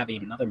also have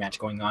another match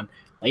going on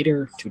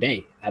later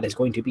today. That is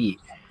going to be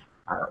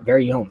our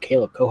very own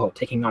Caleb Coho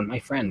taking on my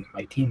friend,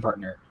 my team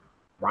partner,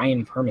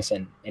 Ryan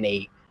Permison in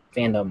a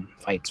Fandom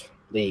Fight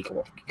League.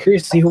 Well,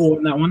 curious to see who will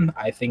win that one.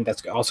 I think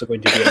that's also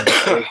going to be a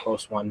very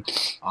close one.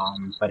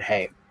 But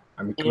hey,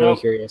 I'm really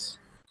curious.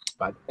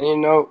 But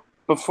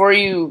before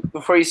you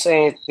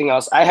say anything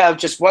else, I have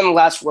just one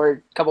last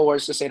couple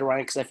words to say to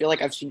Ryan because I feel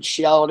like I've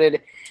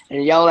shouted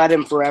and yelled at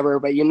him forever.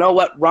 But you know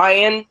what,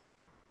 Ryan?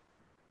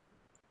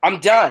 I'm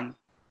done.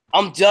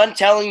 I'm done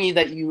telling you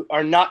that you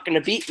are not going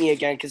to beat me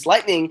again because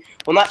lightning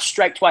will not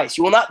strike twice.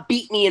 You will not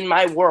beat me in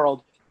my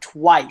world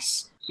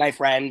twice, my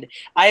friend.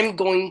 I'm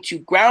going to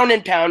ground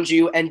and pound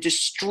you and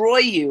destroy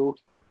you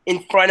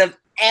in front of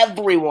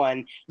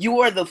everyone. You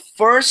are the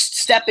first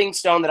stepping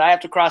stone that I have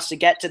to cross to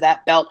get to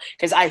that belt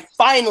because I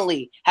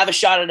finally have a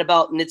shot at a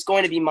belt and it's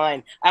going to be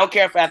mine. I don't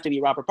care if I have to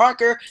be Robert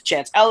Parker,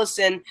 Chance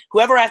Ellison,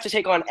 whoever I have to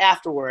take on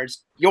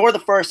afterwards. You're the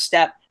first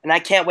step and I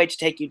can't wait to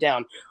take you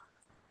down.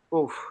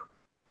 Oof.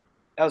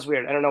 That was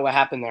weird. I don't know what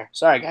happened there.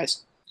 Sorry,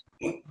 guys.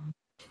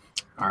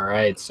 All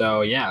right.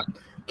 So, yeah,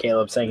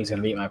 Caleb saying he's going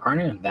to beat my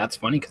partner. That's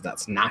funny because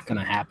that's not going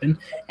to happen.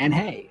 And,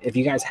 hey, if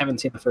you guys haven't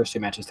seen the first 2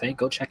 matches today,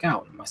 go check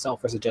out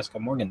myself versus Jessica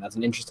Morgan. That's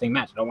an interesting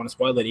match. I don't want to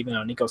spoil it, even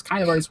though Nico's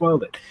kind of already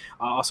spoiled it.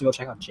 Also, go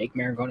check out Jake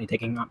Marangoni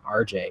taking on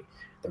RJ,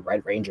 the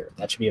Red Ranger.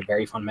 That should be a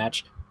very fun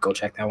match. Go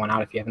check that one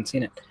out if you haven't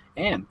seen it.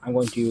 And I'm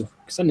going to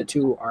send it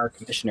to our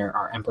commissioner,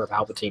 our Emperor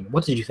Palpatine.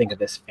 What did you think of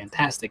this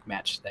fantastic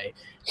match today?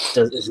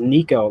 Is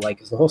Nico,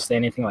 is the whole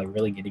standing thing,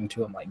 really getting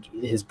to him?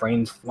 His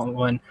brain's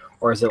flowing?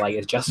 Or is it,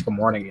 is Jessica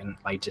Morgan,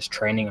 just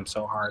training him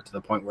so hard to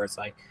the point where it's,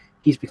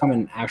 he's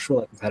becoming an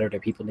actual competitor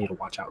people need to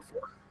watch out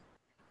for?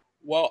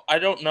 Well, I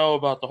don't know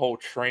about the whole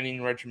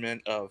training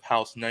regimen of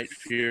House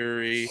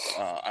Nightfury.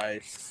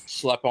 I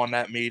slept on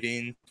that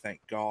meeting,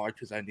 thank God,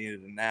 because I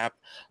needed a nap.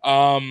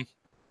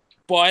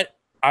 But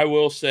I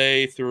will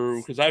say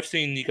because I've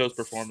seen Nico's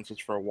performances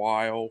for a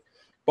while,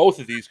 both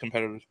of these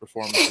competitors'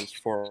 performances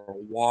for a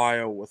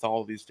while with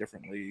all these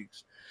different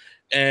leagues.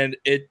 And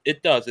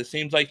it does. It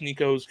seems like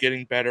Nico's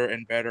getting better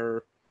and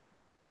better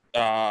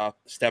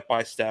step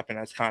by step, and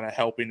that's kind of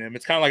helping him.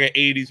 It's kind of like an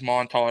 80s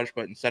montage,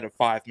 but instead of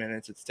 5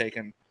 minutes, it's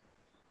taken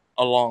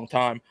a long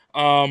time.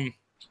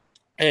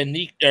 And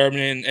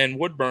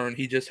Woodburn,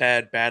 he just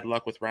had bad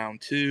luck with round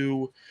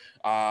 2.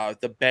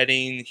 The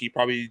betting, he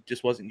probably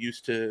just wasn't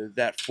used to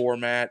that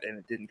format, and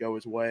it didn't go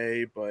his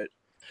way. But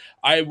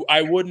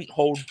I wouldn't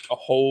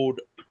hold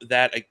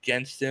that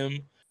against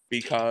him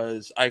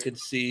because I could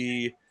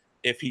see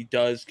if he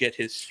does get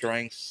his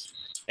strengths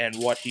and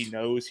what he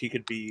knows, he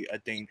could be a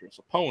dangerous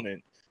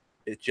opponent.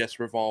 It just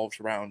revolves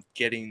around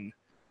getting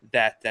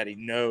that he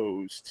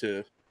knows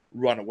to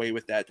run away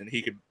with that, then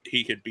he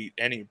could beat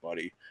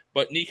anybody.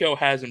 But Nico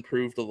has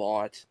improved a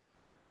lot,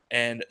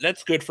 and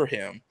that's good for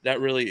him. That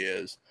really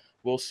is.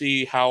 We'll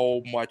see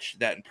how much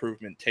that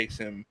improvement takes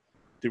him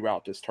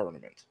throughout this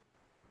tournament.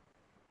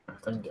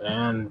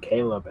 And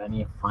Caleb,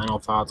 any final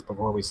thoughts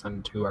before we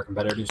send to our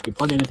competitors to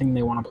plug anything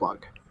they want to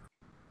plug?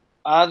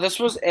 This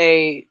was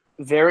a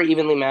very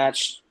evenly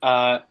matched,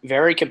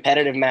 very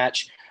competitive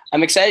match.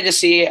 I'm excited to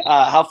see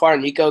how far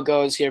Nico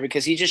goes here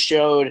because he just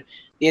showed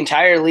the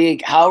entire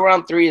league how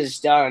round 3 is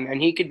done,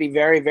 and he could be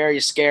very, very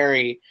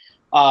scary,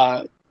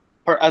 a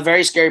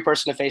very scary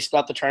person to face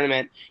throughout the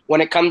tournament.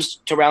 When it comes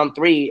to round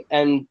 3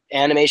 and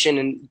animation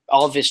and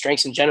all of his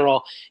strengths in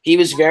general, he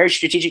was very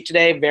strategic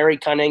today, very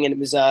cunning, and it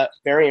was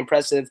very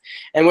impressive.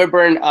 And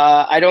Woodburn,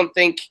 I don't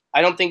think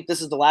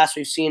this is the last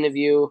we've seen of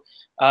you.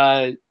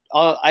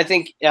 I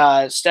think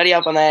study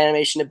up on that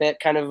animation a bit,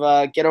 kind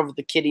of get over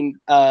the kiddie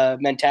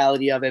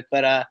mentality of it.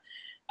 But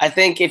I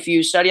think if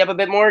you study up a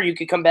bit more, you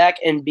could come back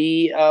and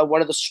be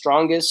one of the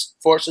strongest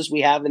forces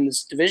we have in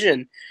this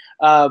division.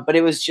 But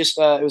it was just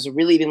it was a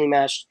really evenly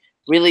matched,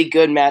 really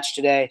good match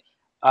today.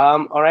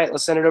 All right,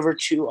 let's send it over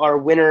to our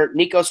winner,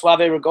 Nico Suave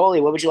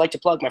Regoli. What would you like to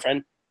plug, my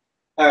friend?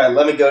 All right,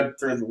 let me go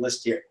through the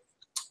list here.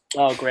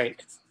 Oh,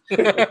 great.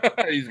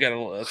 He's got a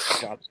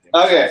list.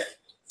 Okay.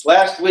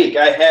 Last week,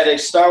 I had a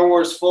Star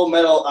Wars Full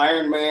Metal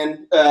Iron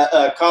Man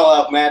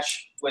call-out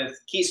match with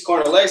Keith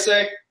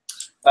Cornelese.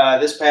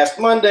 This past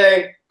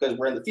Monday, because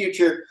we're in the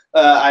future,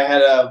 I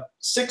had a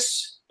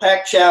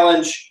 6-pack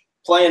challenge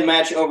playing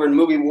match over in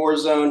Movie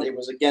Warzone. It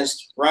was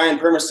against Ryan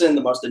Permison,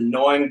 the most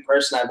annoying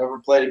person I've ever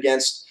played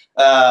against.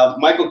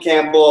 Michael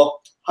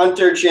Campbell,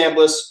 Hunter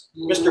Chambliss,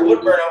 Mr.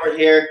 Woodburn over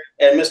here,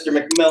 and Mr.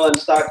 McMillan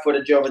stock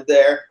footage over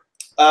there.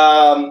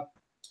 I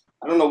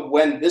don't know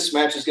when this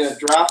match is going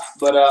to drop,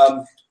 but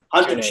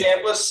Hunter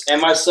Chambliss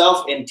and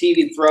myself in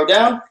TV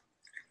Throwdown.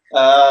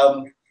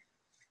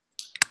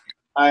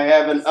 I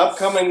have an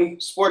upcoming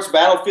Sports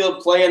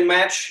Battlefield play-in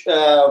match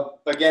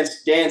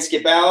against Dan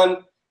Skip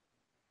Allen.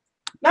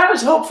 Not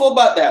as hopeful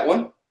about that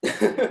one.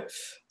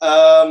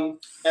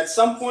 At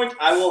some point,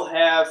 I will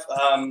have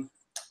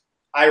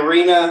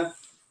Irina,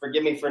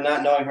 forgive me for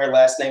not knowing her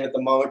last name at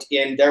the moment,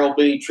 in There Will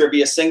Be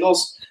Trivia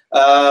Singles.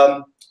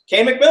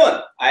 Kay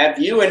McMillan, I have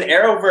you in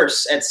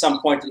Arrowverse at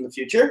some point in the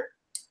future.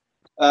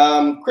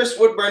 Chris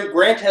Woodburn,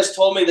 Grant has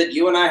told me that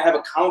you and I have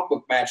a comic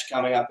book match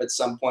coming up at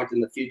some point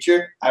in the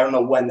future. I don't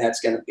know when that's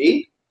going to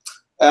be.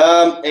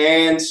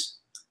 And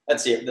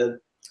let's see. If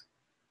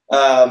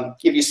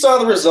you saw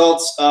the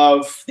results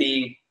of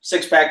the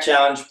six-pack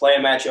challenge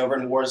play-in match over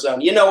in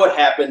Warzone, you know what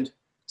happened.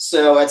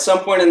 So at some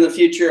point in the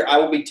future, I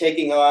will be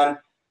taking on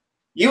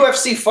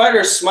UFC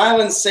fighter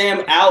Smiling Sam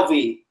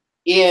Alvey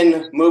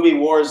in movie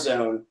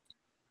Warzone.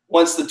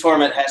 Once the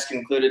tournament has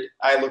concluded,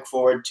 I look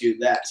forward to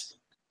that.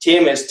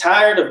 Team is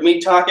tired of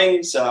me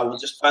talking, so I will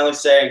just finally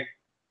say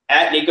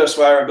at Nico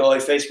Suave Regoli,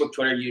 Facebook,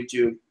 Twitter,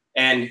 YouTube,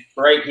 and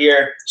right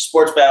here,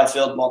 Sports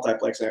Battlefield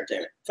Multiplex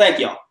Entertainment. Thank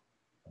y'all.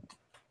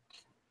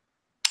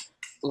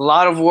 A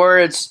lot of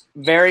words,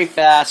 very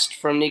fast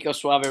from Nico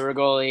Suave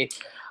Regoli.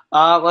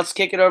 Let's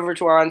kick it over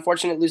to our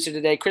unfortunate loser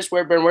today. Chris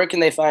Woodburn, where can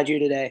they find you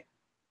today?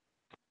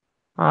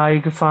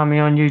 You can find me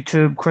on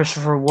YouTube,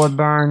 Christopher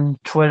Woodburn,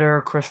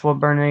 Twitter, Chris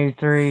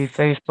Woodburn83,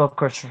 Facebook,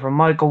 Christopher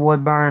Michael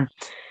Woodburn.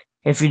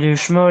 If you do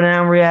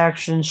Schmoedown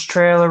reactions,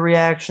 trailer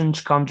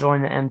reactions, come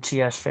join the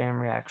MTS Fan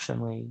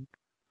Reaction League.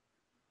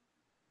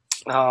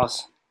 Oh,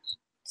 it's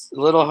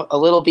a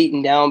little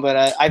beaten down,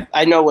 but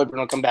I know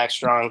Woodburn will come back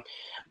strong.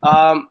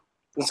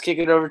 Let's kick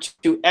it over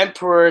to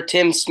Emperor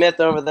Tim Smith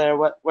over there.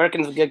 Where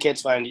can the good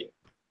kids find you?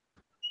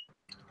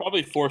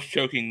 Probably force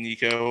choking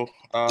Nico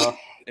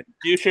in the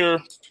future,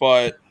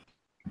 but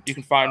you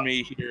can find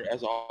me here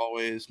as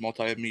always,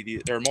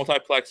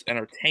 Multiplex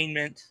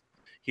Entertainment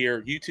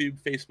here,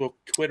 YouTube, Facebook,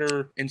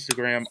 Twitter,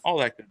 Instagram, all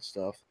that good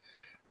stuff.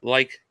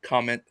 Like,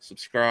 comment,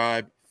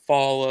 subscribe,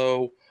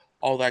 follow,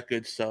 all that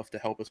good stuff to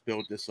help us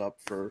build this up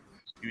for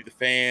you, the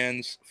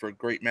fans, for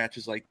great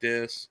matches like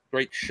this,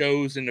 great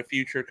shows in the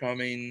future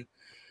coming.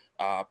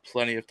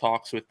 Plenty of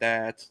talks with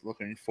that.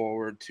 Looking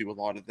forward to a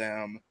lot of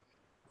them.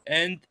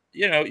 And,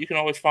 you know, you can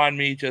always find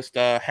me just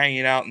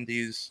hanging out in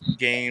these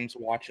games,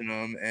 watching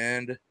them,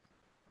 and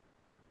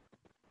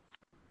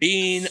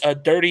being a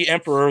dirty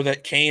emperor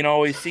that Kane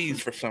always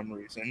sees for some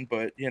reason.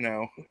 But, you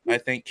know, I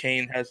think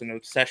Kane has an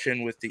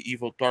obsession with the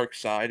evil dark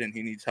side, and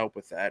he needs help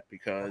with that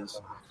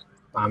because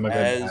I'm a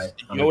good guy.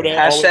 Yoda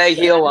Hashtag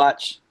heel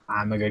watch.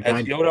 I'm a good guy.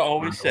 As Yoda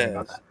always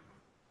says,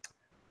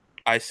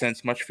 I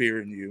sense much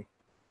fear in you.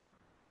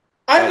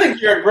 I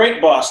think you're a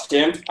great boss,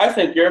 Tim. I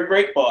think you're a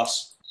great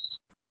boss.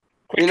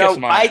 You know,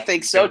 I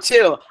think so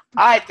too.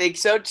 I think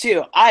so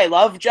too. I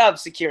love job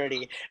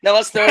security. Now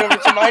let's throw it over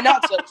to my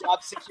not so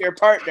job secure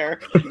partner.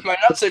 My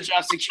not so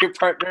job secure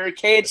partner,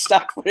 Cade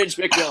Stock Footage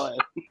McMillan.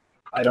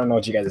 I don't know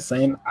what you guys are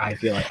saying. I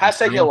feel like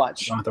Hashtag heel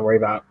watch. Don't have to worry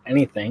about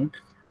anything.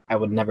 I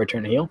would never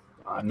turn heel.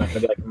 I'm not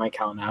gonna be like Mike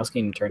Kalinowski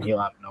and turn heel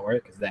out of nowhere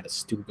because that is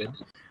stupid.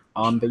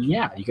 But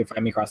yeah, you can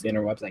find me across the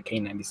interwebs at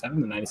K97,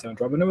 the 97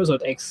 Trouble Numbers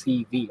with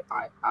XCVII,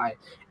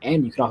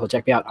 and you can also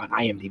check me out on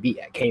IMDb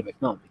at K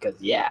McMillan because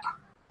yeah.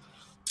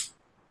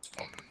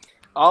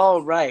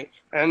 All right,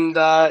 and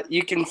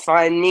you can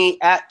find me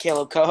at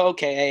Caleb Coho,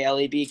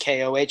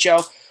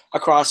 KALEBKOHO,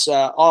 across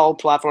all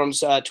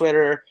platforms: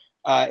 Twitter,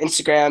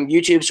 Instagram,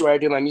 YouTube's where I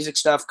do my music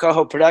stuff,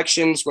 Coho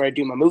Productions where I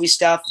do my movie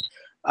stuff.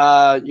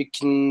 You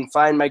can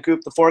find my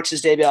group, The Forks'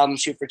 debut album,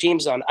 Shoot for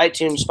Teams, on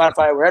iTunes,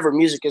 Spotify, wherever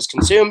music is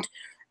consumed.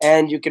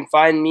 And you can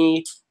find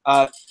me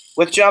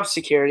with job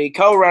security,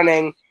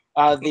 co-running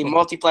the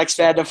Multiplex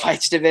Fandom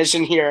Fights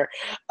division here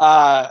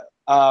on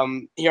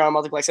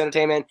Multiplex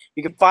Entertainment.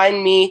 You can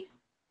find me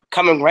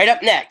coming right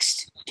up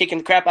next, kicking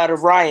the crap out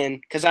of Ryan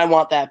because I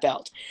want that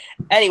belt.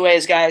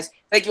 Anyways, guys,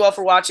 thank you all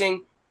for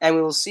watching, and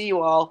we will see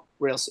you all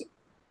real soon.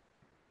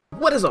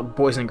 What is up,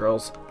 boys and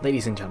girls,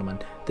 ladies and gentlemen?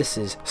 This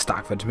is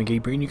Stock Footage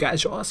McGee bringing you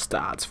guys your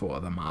stats for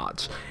the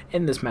match.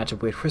 In this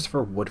matchup, we had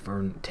Christopher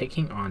Woodburn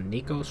taking on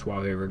Nico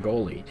Suave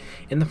Regoli.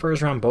 In the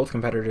first round, both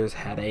competitors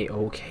had a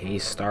okay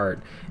start.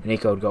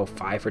 Nico would go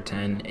 5 for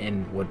 10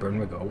 and Woodburn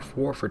would go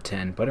 4 for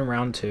 10. But in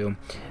round 2,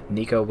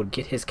 Nico would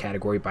get his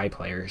category by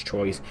player's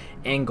choice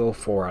and go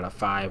 4 out of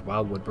 5,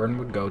 while Woodburn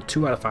would go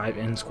 2 out of 5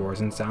 in scores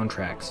and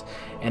soundtracks.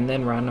 And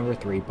then round number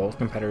 3, both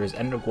competitors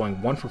ended up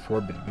going 1 for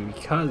 4, but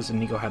because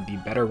Nico had the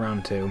better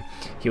round 2,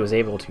 he was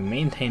able to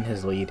maintain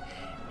his lead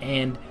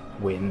and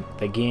win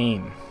the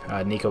game.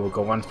 Nico would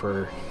go on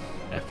for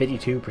a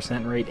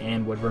 52% rate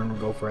and Woodburn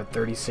would go for a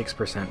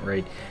 36%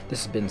 rate.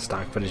 This has been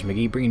Stock Footage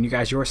McGee bringing you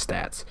guys your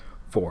stats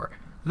for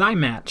the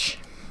match.